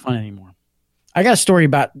 it's not fun anymore. I got a story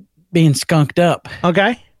about being skunked up.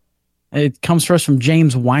 Okay. It comes for us from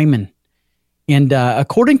James Wyman. And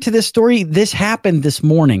according to this story, this happened this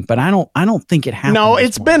morning, but I don't think it happened. No,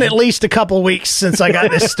 it's been at least a couple weeks since I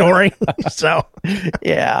got this story. So,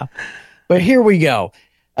 yeah. But here we go.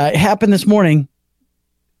 It happened this morning.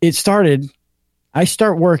 I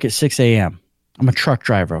start work at 6 a.m. I'm a truck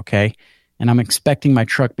driver, okay? And I'm expecting my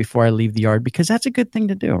truck before I leave the yard because that's a good thing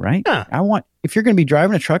to do, right? Yeah. If you're going to be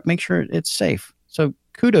driving a truck, make sure it's safe. So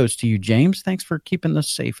kudos to you, James. Thanks for keeping this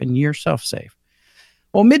safe and yourself safe.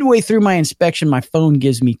 Well, midway through my inspection, my phone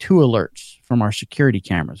gives me 2 alerts from our security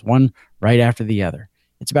cameras, one right after the other.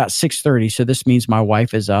 It's about 6:30, so this means my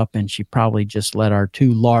wife is up and she probably just let our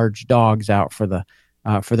 2 large dogs out for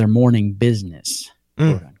their morning business,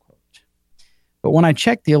 quote unquote. But when I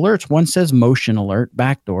check the alerts, one says motion alert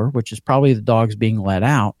back door, which is probably the dogs being let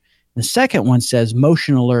out. The second one says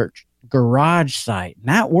motion alert garage site, and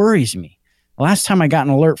that worries me. The last time I got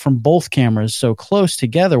an alert from both cameras so close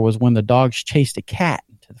together was when the dogs chased a cat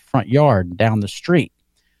into the front yard and down the street.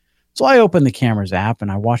 So I opened the camera's app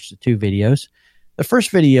and I watched the 2 videos. The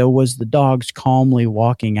first video was the dogs calmly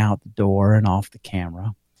walking out the door and off the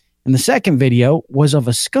camera. And the second video was of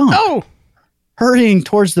a skunk hurrying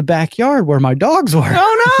towards the backyard where my dogs were.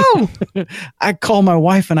 Oh, no. I call my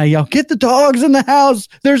wife and I yell, "Get the dogs in the house.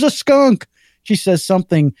 There's a skunk." She says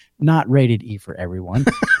something not rated E for everyone.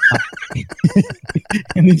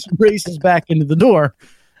 And then she races back into the door.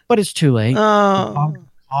 But it's too late. Oh.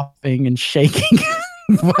 Coughing and shaking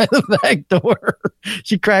by the back door.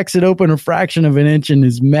 She cracks it open a fraction of an inch and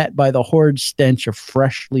is met by the horrid stench of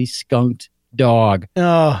freshly skunked dog.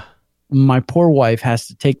 Oh. My poor wife has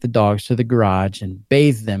to take the dogs to the garage and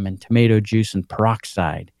bathe them in tomato juice and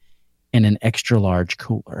peroxide in an extra large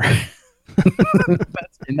cooler.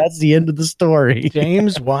 And that's the end of the story.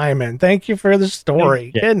 James Wyman, thank you for the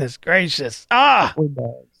story. Yeah. Goodness gracious. That's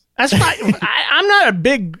not. I'm not a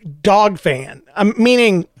big dog fan.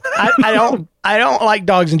 Meaning, I don't like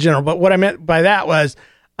dogs in general. But what I meant by that was,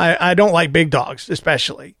 I don't like big dogs,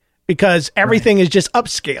 especially because everything is just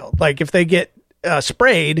upscaled. Like if they get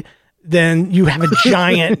sprayed, then you have a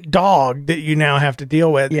giant dog that you now have to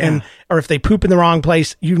deal with. Yeah. Or if they poop in the wrong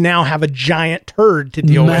place, you now have a giant turd to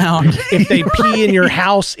deal with. If they pee in your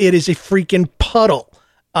house, it is a freaking puddle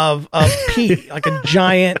of pee, like a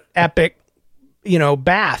giant epic,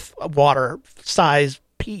 bath water size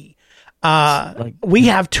pee. We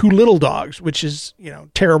have 2 little dogs, which is,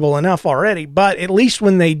 terrible enough already, but at least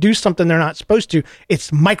when they do something they're not supposed to,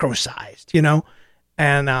 it's micro-sized,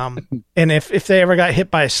 And if they ever got hit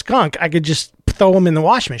by a skunk, I could just throw them in the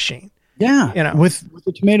wash machine. Yeah, with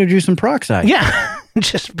the tomato juice and peroxide. Yeah,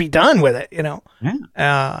 just be done with it.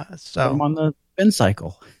 Yeah. So I'm on the spin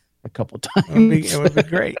cycle a couple times. It would be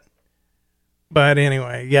great. But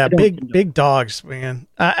anyway, yeah, big dogs, man.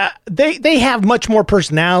 They have much more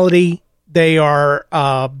personality. They are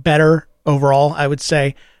better overall, I would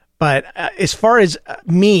say. But as far as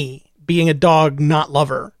me being a dog not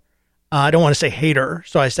lover. I don't want to say hater,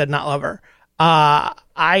 so I said not lover.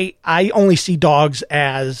 I only see dogs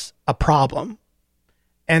as a problem.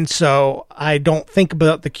 And so I don't think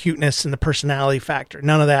about the cuteness and the personality factor.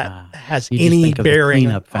 None of that has any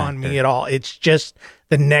bearing on me at all. It's just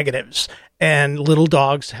the negatives. And little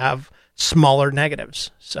dogs have smaller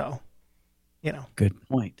negatives. So, Good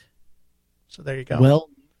point. So there you go. Well,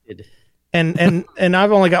 and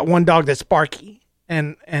I've only got one dog that's Sparky.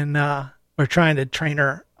 And we're trying to train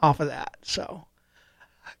her off of that. So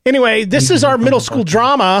anyway, this is our middle school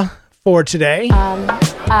drama for today. Dang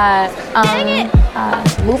it!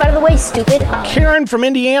 Move out of the way, stupid. Karen from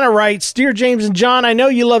Indiana writes, "Dear James and John, I know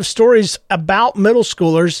you love stories about middle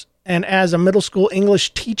schoolers, and as a middle school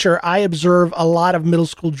English teacher, I observe a lot of middle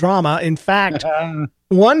school drama. In fact,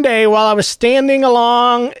 one day while I was standing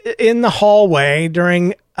along in the hallway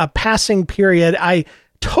during a passing period, I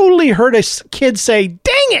totally heard a kid say,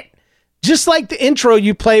 'Dang it!' Just like the intro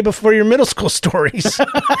you play before your middle school stories."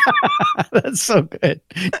 That's so good.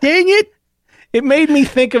 Dang it. It made me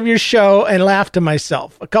think of your show and laugh to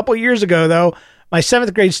myself. A couple years ago, though, my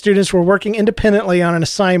 7th grade students were working independently on an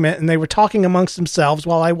assignment, and they were talking amongst themselves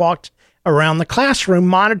while I walked around the classroom,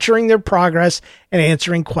 monitoring their progress and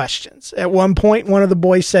answering questions. At one point, one of the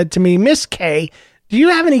boys said to me, "Miss K, do you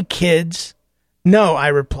have any kids?" "No," I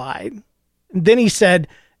replied. And then he said,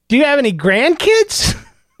 "Do you have any grandkids?"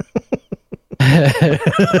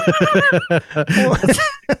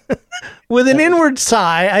 With an inward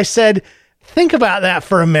sigh, I said, "Think about that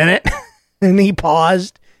for a minute." And he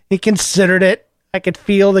paused. He considered it. I could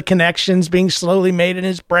feel the connections being slowly made in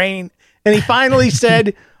his brain. And he finally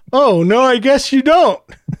said, "Oh, no, I guess you don't."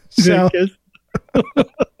 So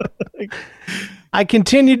I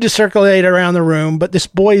continued to circulate around the room, but this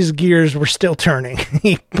boy's gears were still turning.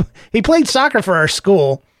 He played soccer for our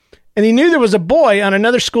school, and he knew there was a boy on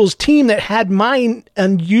another school's team that had my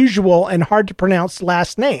unusual and hard to pronounce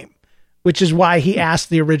last name, which is why he asked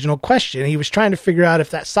the original question. He was trying to figure out if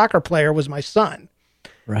that soccer player was my son.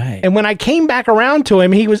 Right. And when I came back around to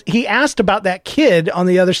him, he asked about that kid on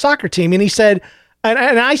the other soccer team, and he said, and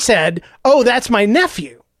I said, "Oh, that's my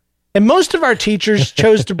nephew." And most of our teachers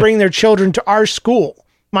chose to bring their children to our school.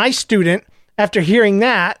 My student, after hearing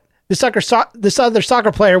that this other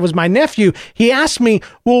soccer player was my nephew, he asked me,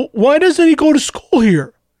 "Well, why doesn't he go to school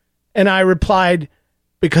here?" And I replied,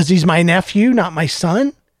 "Because he's my nephew, not my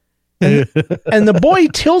son." And the boy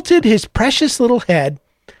tilted his precious little head,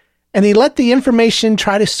 and he let the information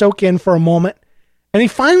try to soak in for a moment. And he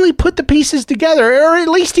finally put the pieces together, or at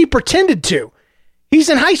least he pretended to. He's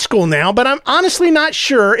in high school now, but I'm honestly not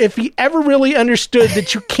sure if he ever really understood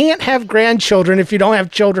that you can't have grandchildren if you don't have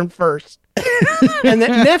children first. And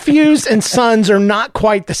that nephews and sons are not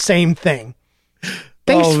quite the same thing.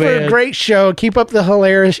 Thanks for a great show. Keep up the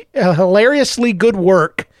hilariously good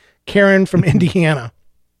work, Karen from Indiana.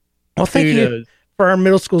 Well, thank you for our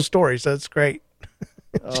middle school stories. That's great.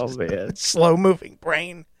 Oh, man. Slow moving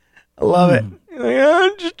brain. I love it.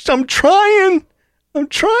 I'm trying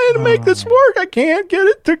to make this work. I can't get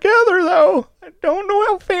it together, though. I don't know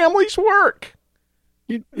how families work.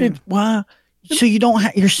 Wow. So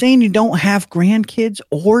you're saying you don't have grandkids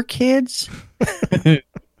or kids?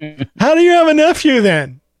 How do you have a nephew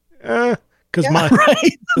then? Because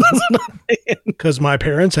my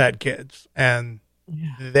parents had kids and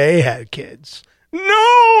they had kids.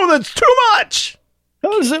 No, that's too much.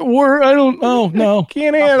 How does it work? I don't know. No,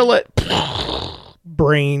 can't handle it.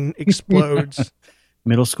 Brain explodes.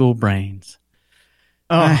 Middle school brains.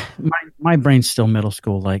 Oh, my brain's still middle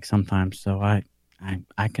school like sometimes, so I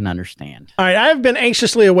can understand. All right, I've been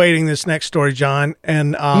anxiously awaiting this next story, John,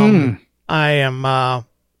 and I'm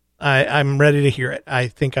ready to hear it. I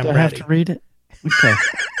think I'm ready. I have to read it. Okay.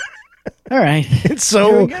 All right. It's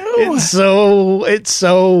so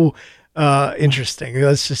interesting.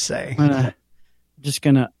 Let's just say. I'm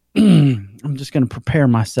just gonna prepare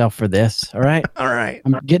myself for this. All right. All right.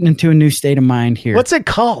 I'm getting into a new state of mind here. What's it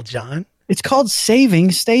called, John? It's called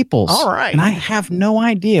Saving Staples. All right. And I have no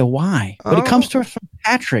idea why, but it comes to us from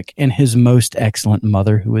Patrick and his most excellent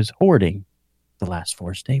mother, who is hoarding the last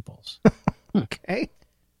 4 staples. Okay.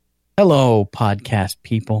 Hello, podcast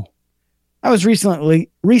people. I was recently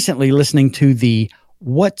listening to the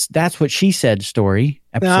That's What She Said story,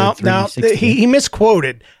 episode 360. No, he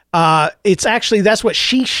misquoted. It's actually That's What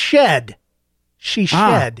She Shed. She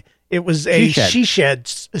shed. It was a she shed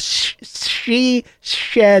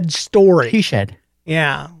story. She shed.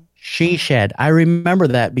 Yeah. She shed. I remember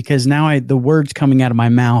that because now the words coming out of my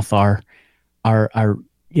mouth are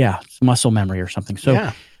muscle memory or something.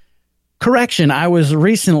 So correction, I was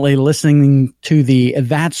recently listening to the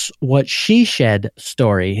That's What She Shed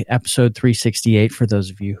story, episode 368, for those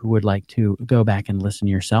of you who would like to go back and listen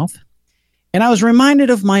yourself. And I was reminded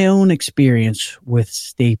of my own experience with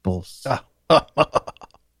Staples.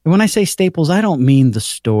 And when I say Staples, I don't mean the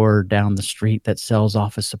store down the street that sells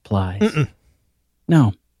office supplies.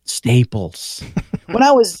 No, Staples. When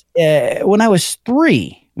I was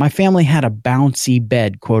 3, my family had a bouncy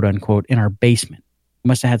bed, quote unquote, in our basement. We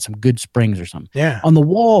must have had some good springs or something. Yeah. On the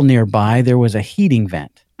wall nearby, there was a heating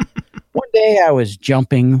vent. One day I was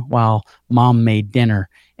jumping while Mom made dinner,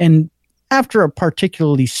 and after a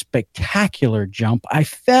particularly spectacular jump, I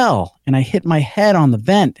fell and I hit my head on the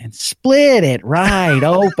vent and split it right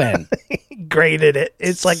open. Grated it.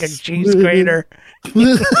 It's like a cheese grater.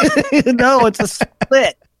 No, it's a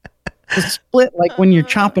split. A split like when you're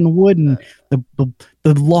chopping wood and the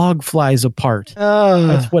log flies apart.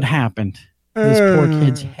 That's what happened. This poor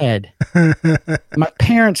kid's head. My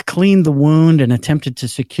parents cleaned the wound and attempted to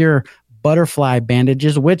secure butterfly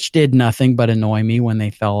bandages, which did nothing but annoy me when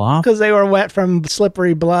they fell off. Because they were wet from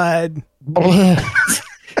slippery blood.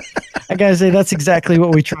 I gotta say, that's exactly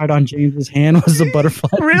what we tried on James's hand was the butterfly.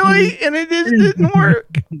 Really? And it just didn't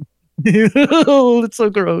work. Oh, it's so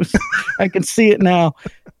gross. I can see it now.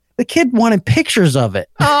 The kid wanted pictures of it.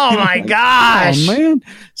 Oh my gosh. Oh, man.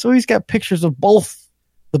 So he's got pictures of both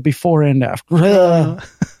the before and after.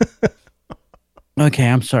 Okay,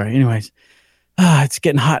 I'm sorry. Anyways, it's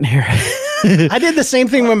getting hot in here. I did the same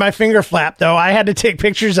thing with my finger flap, though. I had to take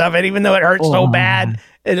pictures of it, even though it hurt so bad.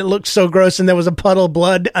 And it looked so gross, and there was a puddle of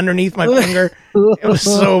blood underneath my finger. It was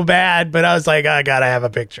so bad, but I was like, I gotta have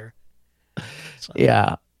a picture. So.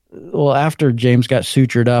 Yeah. Well, after James got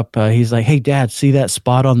sutured up, he's like, "Hey, Dad, see that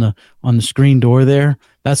spot on the screen door there?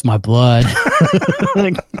 That's my blood."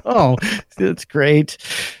 Like, oh, that's great.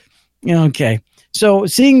 Okay. So,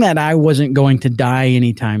 seeing that I wasn't going to die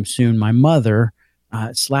anytime soon, my mother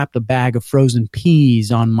slapped a bag of frozen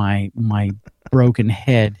peas on my broken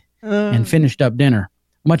head and finished up dinner,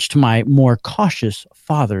 much to my more cautious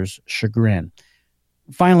father's chagrin.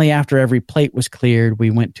 Finally, after every plate was cleared, we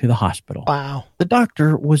went to the hospital. Wow. The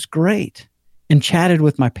doctor was great and chatted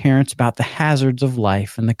with my parents about the hazards of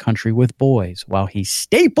life in the country with boys while he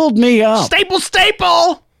stapled me up. Staple.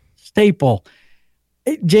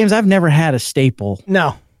 James, I've never had a staple.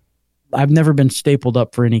 No. I've never been stapled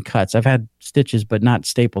up for any cuts. I've had stitches, but not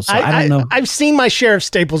staples. So I don't know. I've seen my share of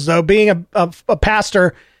staples, though. Being a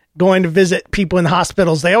pastor going to visit people in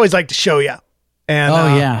hospitals, they always like to show you. And,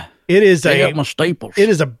 yeah. It is my staples. It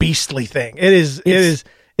is a beastly thing. It's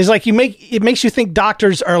like it makes you think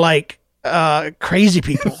doctors are like crazy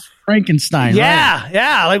people. Frankenstein. Yeah, right?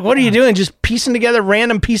 Yeah. Like, what are you doing? Just piecing together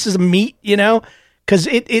random pieces of meat, because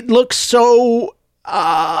it looks so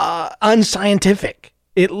unscientific.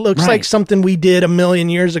 It looks like something we did 1,000,000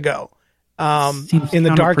 years ago in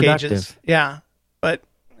the Dark Ages. Yeah, but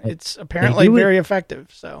it's apparently very effective.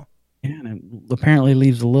 So yeah, and it apparently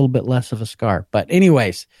leaves a little bit less of a scar. But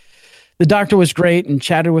anyways. The doctor was great and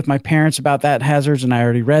chatted with my parents about that hazards, and I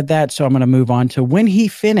already read that, so I'm going to move on to when he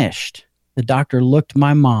finished. The doctor looked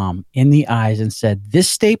my mom in the eyes and said,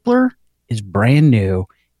 "This stapler is brand new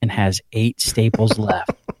and has 8 staples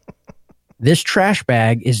left. This trash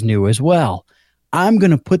bag is new as well. I'm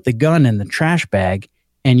going to put the gun in the trash bag,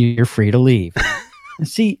 and you're free to leave."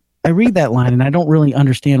 See, I read that line, and I don't really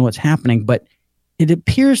understand what's happening, but it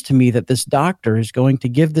appears to me that this doctor is going to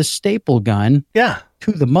give this staple gun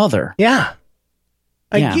to the mother. Yeah.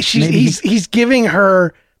 He's giving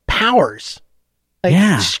her powers.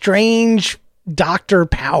 Strange doctor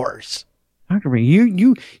powers. Doctor,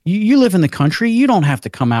 you live in the country. You don't have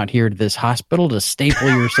to come out here to this hospital to staple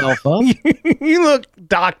yourself up. You look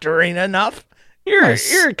doctoring enough.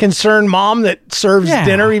 You're a concerned mom that serves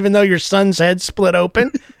dinner even though your son's head's split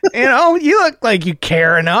open. You look like you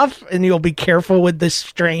care enough, and you'll be careful with this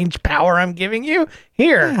strange power I'm giving you.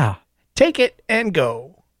 Here, take it and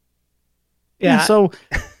go. Yeah. And so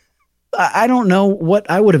I don't know what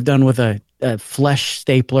I would have done with a flesh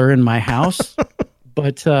stapler in my house,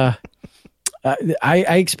 but I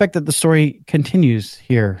expect that the story continues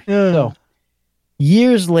here. So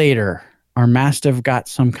years later, our Mastiff got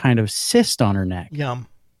some kind of cyst on her neck. Yum.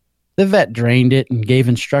 The vet drained it and gave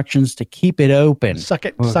instructions to keep it open. Suck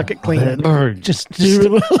it clean. Just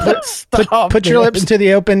put your lips to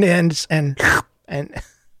the open ends and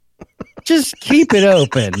just keep it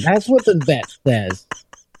open. That's what the vet says.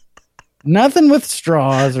 Nothing with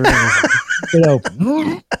straws or anything. Keep it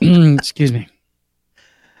open. Excuse me.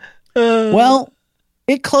 Well,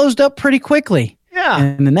 it closed up pretty quickly. Yeah.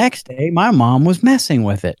 And the next day, my mom was messing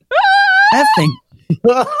with it. That thing.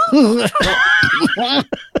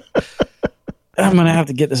 I'm going to have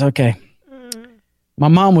to get this. Okay. My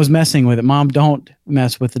mom was messing with it. Mom, don't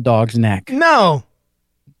mess with the dog's neck. No.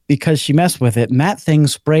 Because she messed with it, and that thing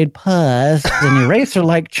sprayed pus and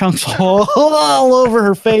eraser-like chunks all over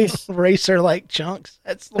her face. Eraser-like chunks?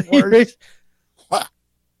 That's the worst.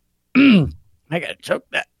 I got to choke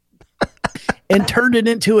that. And turned it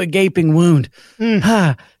into a gaping wound.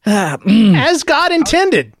 As God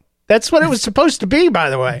intended. That's what it was supposed to be, by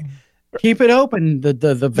the way. Keep it open, the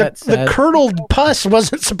vet said. The curdled pus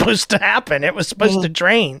wasn't supposed to happen. It was supposed to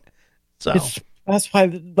drain. So that's why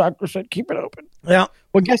the doctor said keep it open. Yeah.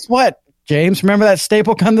 Well, guess what, James? Remember that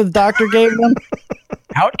staple gun that the doctor gave them?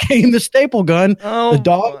 Out came the staple gun. Oh, the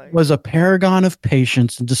dog was a paragon of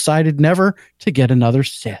patience and decided never to get another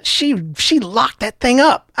cyst. She locked that thing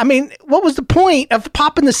up. I mean, what was the point of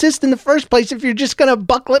popping the cyst in the first place if you're just going to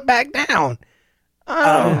buckle it back down?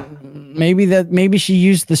 Maybe she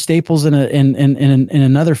used the staples in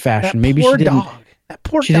another fashion. Maybe she didn't. That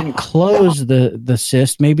poor she dog. didn't close the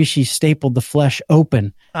cyst. Maybe she stapled the flesh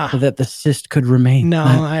open so that the cyst could remain. No,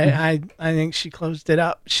 I think she closed it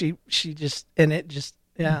up. She just, and it just,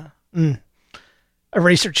 yeah.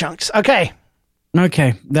 Eraser chunks. Okay.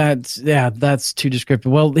 Okay, that's too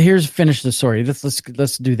descriptive. Well, finish the story.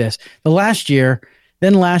 Let's do this. Last year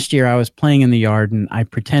I was playing in the yard and I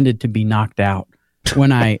pretended to be knocked out.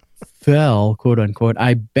 When I fell, quote unquote,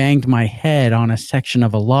 I banged my head on a section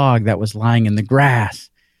of a log that was lying in the grass.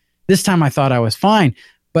 This time I thought I was fine,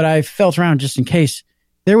 but I felt around just in case.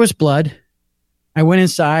 There was blood. I went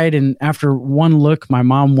inside, and after one look, my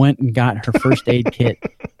mom went and got her first aid kit,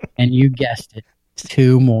 and you guessed it.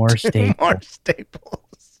 2 more staples.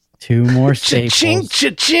 2 more staples. Cha-chink,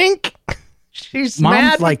 cha-chink. She's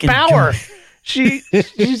mad like power.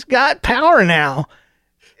 She's got power now.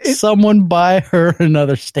 Someone buy her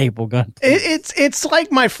another staple gun. It's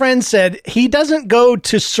like my friend said. He doesn't go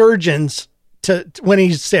to surgeons when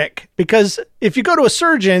he's sick, because if you go to a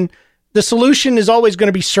surgeon, the solution is always going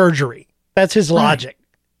to be surgery. That's his logic,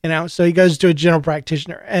 So he goes to a general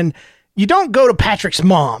practitioner, and you don't go to Patrick's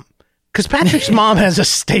mom. Because Patrick's mom has a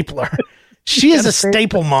stapler. She is a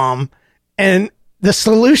staple mom. And the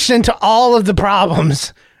solution to all of the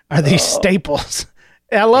problems are these staples.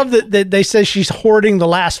 I love that they say she's hoarding the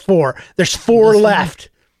last 4. There's 4 left.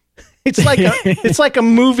 It's like a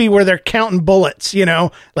movie where they're counting bullets,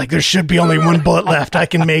 Like there should be only 1 bullet left. I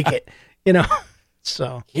can make it,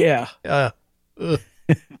 So. Yeah.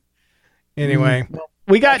 Anyway,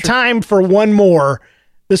 we got time for one more.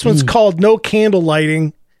 This one's called No Candle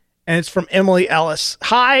Lighting. And it's from Emily Ellis.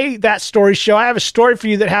 Hi, That Story Show. I have a story for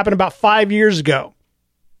you that happened about 5 years ago.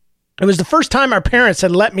 It was the first time our parents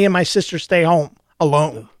had let me and my sister stay home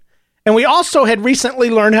alone. And we also had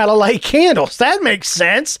recently learned how to light candles. That makes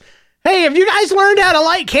sense. Hey, have you guys learned how to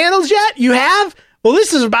light candles yet? You have? Well,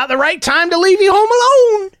 this is about the right time to leave you home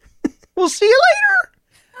alone. We'll see you later.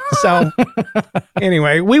 So,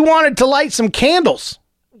 anyway, we wanted to light some candles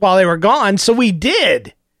while they were gone, so we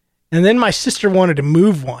did. And then my sister wanted to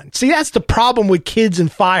move one. See, that's the problem with kids and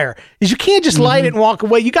fire, is you can't just light it and walk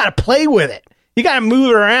away. You got to play with it. You got to move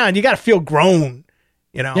it around. You got to feel grown,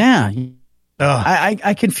 Yeah.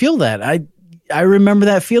 I can feel that. I remember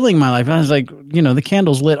that feeling in my life. I was like, the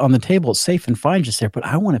candle's lit on the table. It's safe and fine just there, but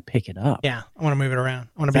I want to pick it up. Yeah. I want to move it around.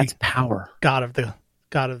 I want to be power. God of the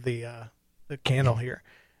candle here.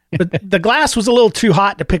 But the glass was a little too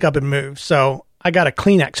hot to pick up and move. So I got a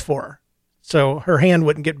Kleenex for her, so her hand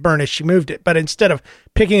wouldn't get burned as she moved it. But instead of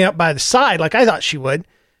picking it up by the side like I thought she would,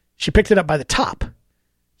 she picked it up by the top.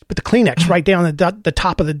 She put the Kleenex right down the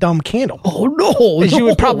top of the dumb candle. Oh, no. As you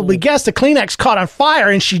would probably guess, the Kleenex caught on fire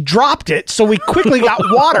and she dropped it. So we quickly got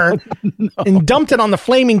water and dumped it on the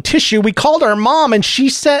flaming tissue. We called our mom, and she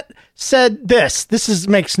said this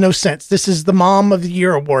makes no sense. This is the Mom of the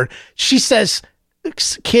Year award. She says,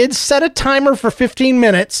 kids, set a timer for 15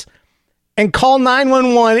 minutes and call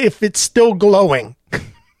 911 if it's still glowing.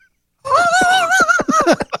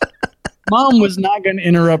 Mom was not going to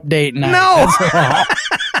interrupt date night. No.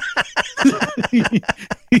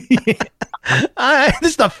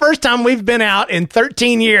 This is the first time we've been out in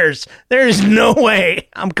 13 years. There is no way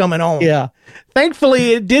I'm coming home. Yeah.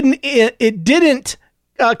 Thankfully, it didn't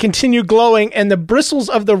continue glowing, and the bristles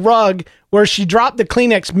of the rug where she dropped the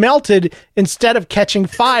Kleenex melted instead of catching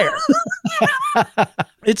fire.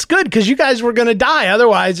 It's good, because you guys were going to die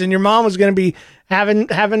otherwise, and your mom was going to be having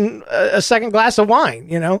a second glass of wine,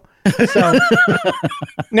 So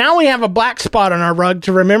now we have a black spot on our rug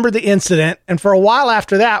to remember the incident. And for a while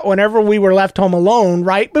after that, whenever we were left home alone,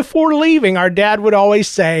 right before leaving, our dad would always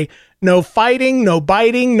say, "No fighting, no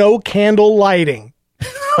biting, no candle lighting."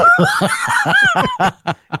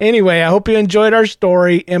 Anyway, I hope you enjoyed our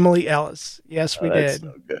story, Emily Ellis. Yes, we did.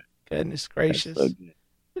 So good. Goodness gracious. So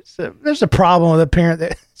good. There's a problem with a parent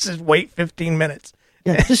that says wait 15 minutes.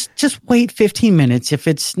 Yeah, just wait 15 minutes if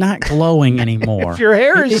it's not glowing anymore. If your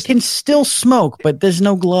hair is... It can still smoke, but there's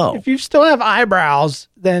no glow. If you still have eyebrows,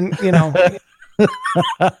 then,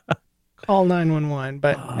 call 911.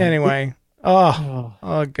 But anyway,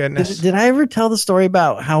 oh goodness. Did I ever tell the story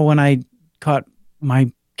about how when I caught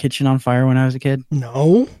my kitchen on fire when I was a kid?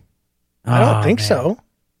 No, I don't think so.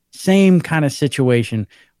 Same kind of situation.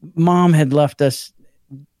 Mom had left us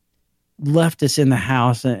in the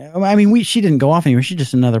house. I mean, she didn't go off anywhere. She's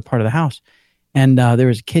just another part of the house. And there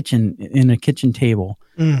was a kitchen table.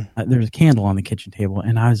 There was a candle on the kitchen table.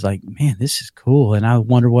 And I was like, man, this is cool. And I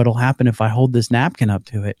wonder what'll happen if I hold this napkin up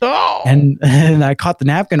to it. Oh. And I caught the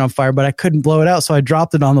napkin on fire, but I couldn't blow it out. So I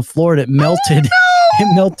dropped it on the floor and it melted. Oh, no.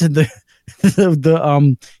 It melted the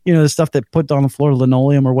the stuff that put on the floor,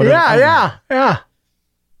 linoleum or whatever. Yeah.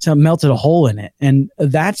 So it melted a hole in it. And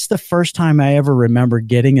that's the first time I ever remember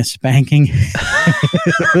getting a spanking.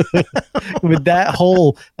 With that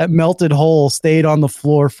melted hole stayed on the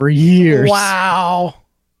floor for years. Wow.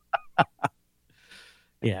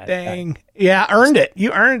 Yeah. Dang. Yeah, earned it.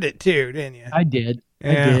 You earned it too, didn't you? I did.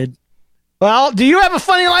 Yeah. I did. Well, do you have a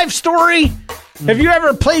funny life story? Have you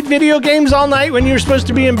ever played video games all night when you were supposed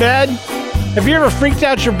to be in bed? Have you ever freaked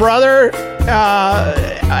out your brother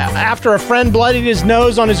after a friend bloodied his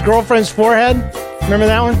nose on his girlfriend's forehead? Remember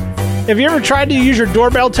that one? Have you ever tried to use your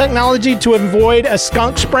doorbell technology to avoid a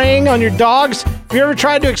skunk spraying on your dogs? Have you ever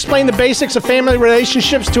tried to explain the basics of family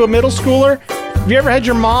relationships to a middle schooler? Have you ever had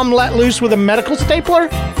your mom let loose with a medical stapler?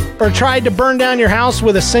 Or tried to burn down your house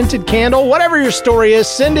with a scented candle? Whatever your story is,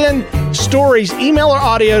 send in stories, email or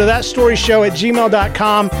audio to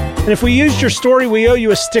thatstoryshow@gmail.com. And if we used your story, we owe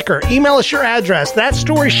you a sticker. Email us your address.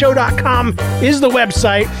 Thatstoryshow.com is the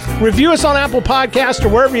website. Review us on Apple Podcasts or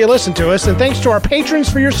wherever you listen to us. And thanks to our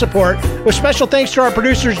patrons for your support. With special thanks to our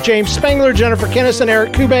producers, James Spangler, Jennifer Kennison,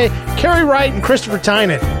 Eric Kube, Carrie Wright, and Christopher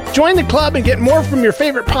Tynan. Join the club and get more from your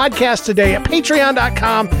favorite podcast today at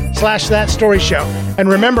patreon.com/thatstoryshow. And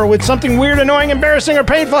remember, when something weird, annoying, embarrassing, or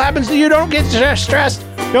painful happens to you, don't get stressed,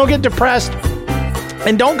 don't get depressed,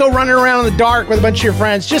 and don't go running around in the dark with a bunch of your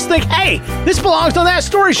friends. Just think, hey, this belongs on That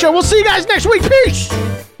Story Show. We'll see you guys next week. Peace.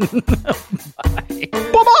 Bye.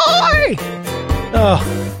 Bye-bye. Oh,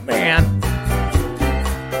 man.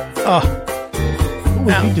 Oh. What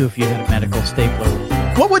would you do if you had a medical stapler?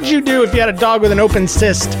 What would you do if you had a dog with an open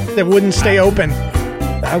cyst that wouldn't stay open?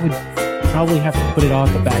 I would probably have to put it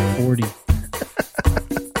off the back 40.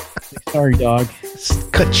 Sorry, dog.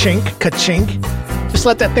 Ka-chink, ka-chink. Just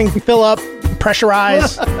let that thing fill up,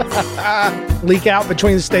 pressurize, leak out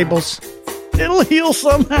between the staples. It'll heal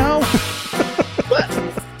somehow.